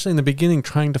 especially in the beginning,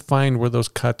 trying to find where those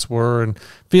cuts were and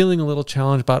feeling a little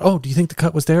challenged about, oh, do you think the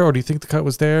cut was there? Or do you think the cut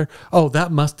was there? Oh,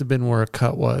 that must have been where a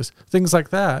cut was. Things like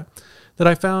that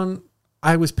I found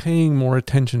I was paying more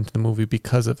attention to the movie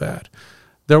because of that.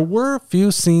 There were a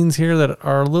few scenes here that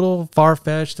are a little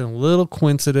far-fetched and a little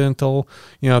coincidental.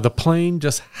 You know, the plane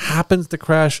just happens to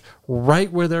crash right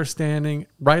where they're standing,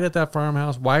 right at that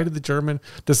farmhouse. Why did the German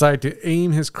decide to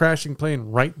aim his crashing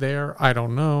plane right there? I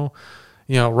don't know.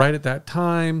 You know, right at that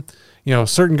time. You know,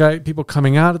 certain people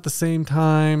coming out at the same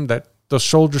time, that those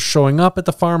soldiers showing up at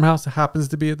the farmhouse happens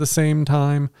to be at the same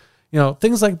time. You know,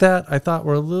 things like that I thought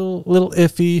were a little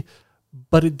iffy.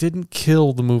 But it didn't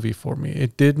kill the movie for me.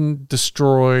 It didn't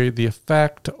destroy the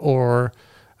effect or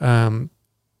the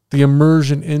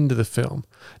immersion into the film.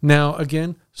 Now,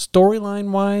 again,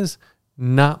 storyline-wise,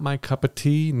 not my cup of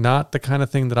tea, not the kind of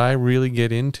thing that I really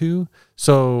get into.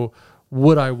 So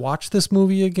would I watch this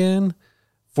movie again?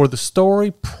 For the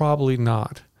story, probably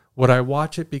not. Would I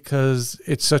watch it because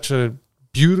it's such a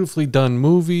beautifully done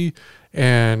movie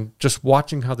and just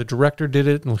watching how the director did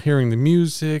it and hearing the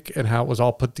music and how it was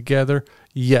all put together?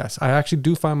 Yes, I actually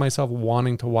do find myself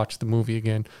wanting to watch the movie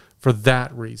again for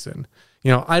that reason.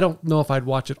 You know, I don't know if I'd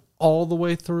watch it all the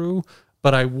way through,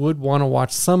 but I would want to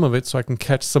watch some of it so I can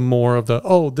catch some more of the,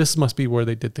 oh, this must be where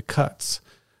they did the cuts.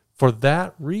 For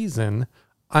that reason,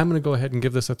 I'm going to go ahead and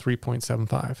give this a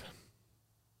 3.75.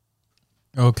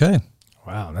 Okay.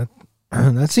 Wow,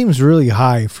 that seems really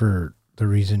high for the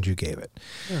reasons you gave it.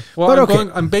 Yeah. Well,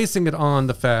 but I'm basing it on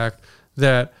the fact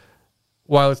that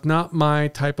while it's not my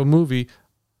type of movie,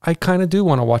 I kind of do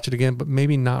want to watch it again, but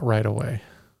maybe not right away.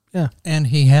 Yeah. And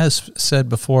he has said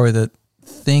before that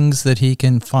things that he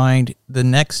can find the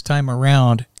next time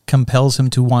around compels him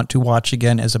to want to watch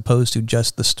again as opposed to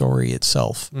just the story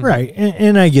itself. Mm-hmm. Right.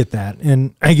 And I get that.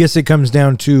 And I guess it comes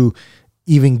down to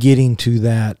even getting to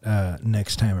that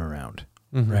next time around.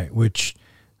 Mm-hmm. Right. Which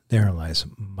therein lies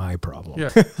my problem. Yeah.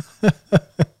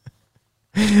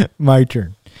 My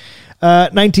turn.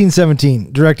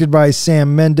 1917, directed by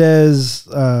Sam Mendes.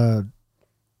 It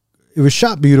was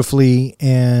shot beautifully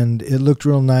and it looked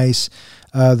real nice.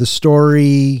 The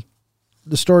story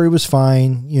was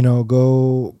fine. You know,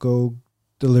 go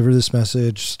deliver this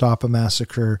message, stop a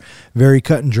massacre. Very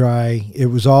cut and dry. It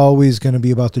was always going to be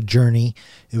about the journey.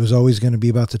 It was always going to be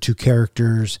about the two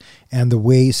characters, and the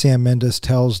way Sam Mendes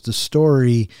tells the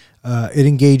story, it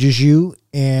engages you.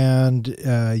 and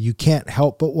you can't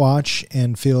help but watch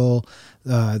and feel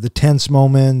the tense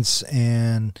moments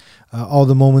and all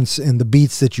the moments and the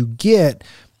beats that you get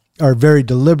are very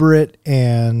deliberate,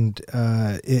 and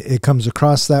it comes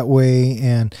across that way.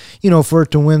 And, for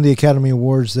it to win the Academy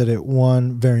Awards that it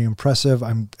won, very impressive.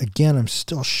 I'm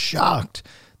still shocked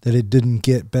that it didn't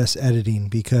get Best Editing,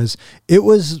 because it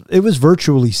was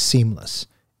virtually seamless.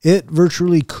 It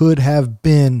virtually could have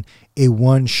been a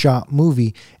one-shot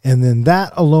movie, and then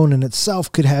that alone in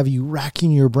itself could have you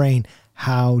racking your brain.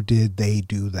 How did they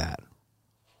do that?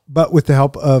 But with the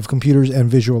help of computers and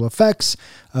visual effects,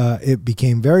 it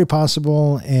became very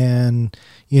possible. And,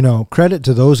 credit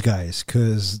to those guys,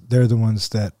 because they're the ones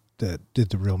that did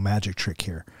the real magic trick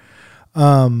here.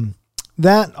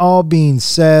 That all being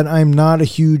said, I'm not a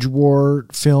huge war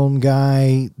film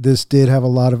guy. This did have a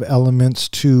lot of elements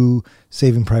to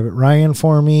Saving Private Ryan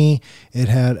for me. It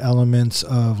had elements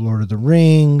of Lord of the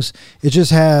Rings. It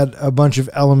just had a bunch of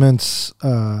elements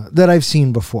that I've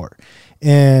seen before.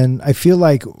 And I feel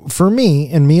like, for me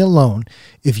and me alone,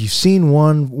 if you've seen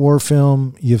one war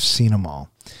film, you've seen them all.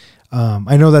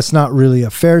 I know that's not really a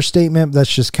fair statement.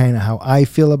 That's just kind of how I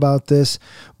feel about this.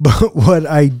 But what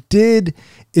I did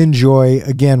enjoy,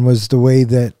 again, was the way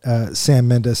that Sam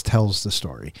Mendes tells the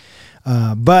story.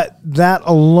 But that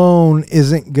alone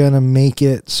isn't going to make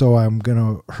it, so I'm going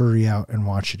to hurry out and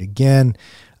watch it again.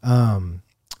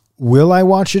 Will I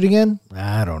watch it again?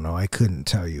 I don't know. I couldn't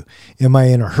tell you. Am I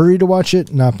in a hurry to watch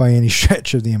it? Not by any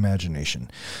stretch of the imagination.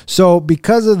 So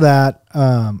because of that,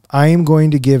 I am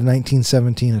going to give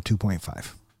 1917 a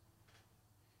 2.5.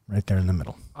 Right there in the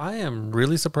middle. I am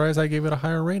really surprised I gave it a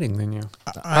higher rating than you.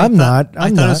 I thought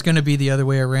it was going to be the other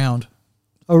way around.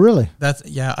 Oh, really?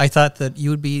 I thought that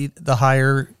you would be the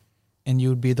higher and you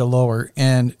would be the lower.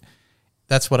 And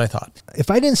that's what I thought. If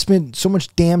I didn't spend so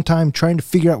much damn time trying to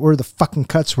figure out where the fucking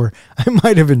cuts were, I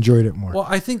might have enjoyed it more. Well,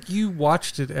 I think you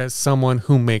watched it as someone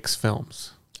who makes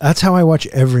films. That's how I watch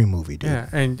every movie, dude. Yeah,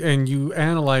 and you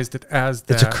analyzed it as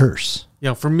that. It's a curse.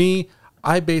 For me,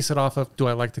 I base it off of, do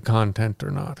I like the content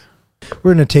or not?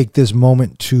 We're going to take this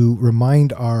moment to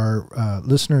remind our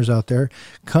listeners out there,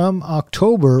 come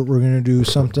October, we're going to do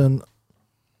something.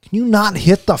 Can you not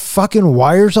hit the fucking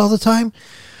wires all the time?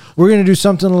 We're going to do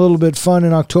something a little bit fun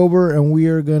in October, and we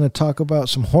are going to talk about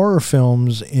some horror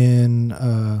films in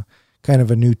kind of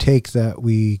a new take that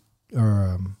we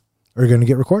are going to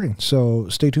get recording. So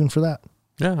stay tuned for that.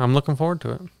 Yeah, I'm looking forward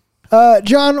to it.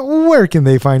 John, where can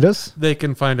they find us? They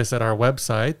can find us at our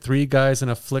website,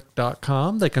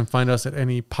 3guysinaFlick.com. They can find us at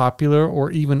any popular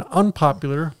or even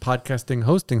unpopular podcasting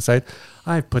hosting site.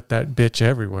 I've put that bitch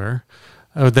everywhere.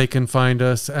 They can find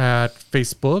us at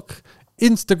Facebook,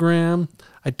 Instagram.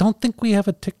 I don't think we have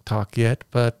a TikTok yet,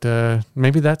 but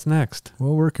maybe that's next.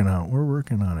 We're working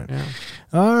on it. Yeah.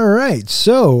 All right.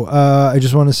 So I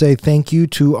just want to say thank you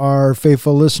to our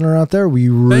faithful listener out there.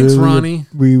 Thanks, Ronnie.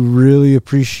 We really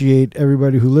appreciate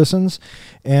everybody who listens.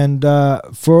 And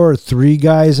for 3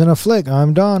 Guys in a Flick,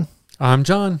 I'm Don. I'm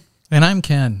John. And I'm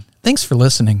Ken. Thanks for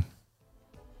listening.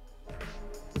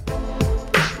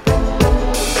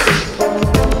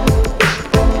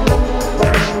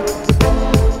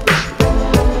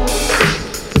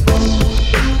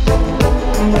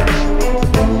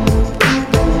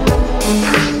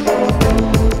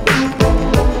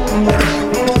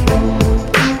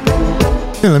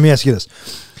 Let me ask you this.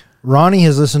 Ronnie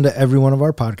has listened to every one of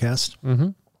our podcasts. Mm-hmm.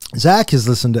 Zach has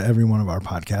listened to every one of our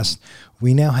podcasts.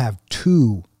 We now have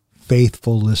 2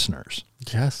 faithful listeners.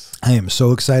 Yes. I am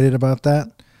so excited about that.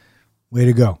 Way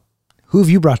to go. Who have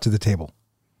you brought to the table?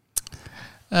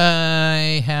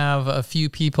 I have a few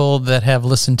people that have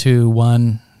listened to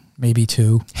 1, maybe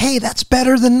 2. Hey, that's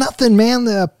better than nothing, man.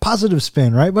 The positive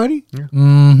spin, right, buddy? Yeah.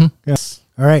 Mm-hmm. Yes.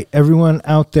 All right, everyone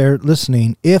out there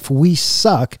listening, if we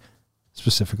suck,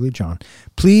 specifically John,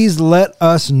 please let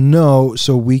us know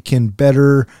so we can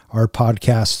better our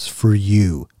podcasts for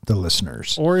you, the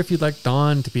listeners. Or if you'd like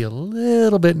Don to be a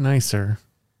little bit nicer.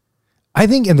 I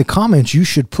think in the comments you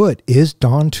should put, is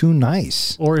Don too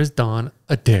nice? Or is Don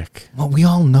a dick? Well, we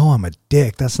all know I'm a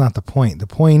dick. That's not the point. The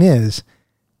point is,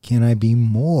 can I be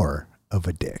more of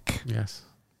a dick? Yes.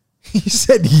 He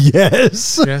said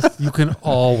yes. Yes, you can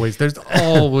always. There's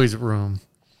always room.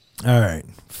 All right.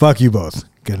 Fuck you both.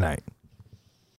 Good night.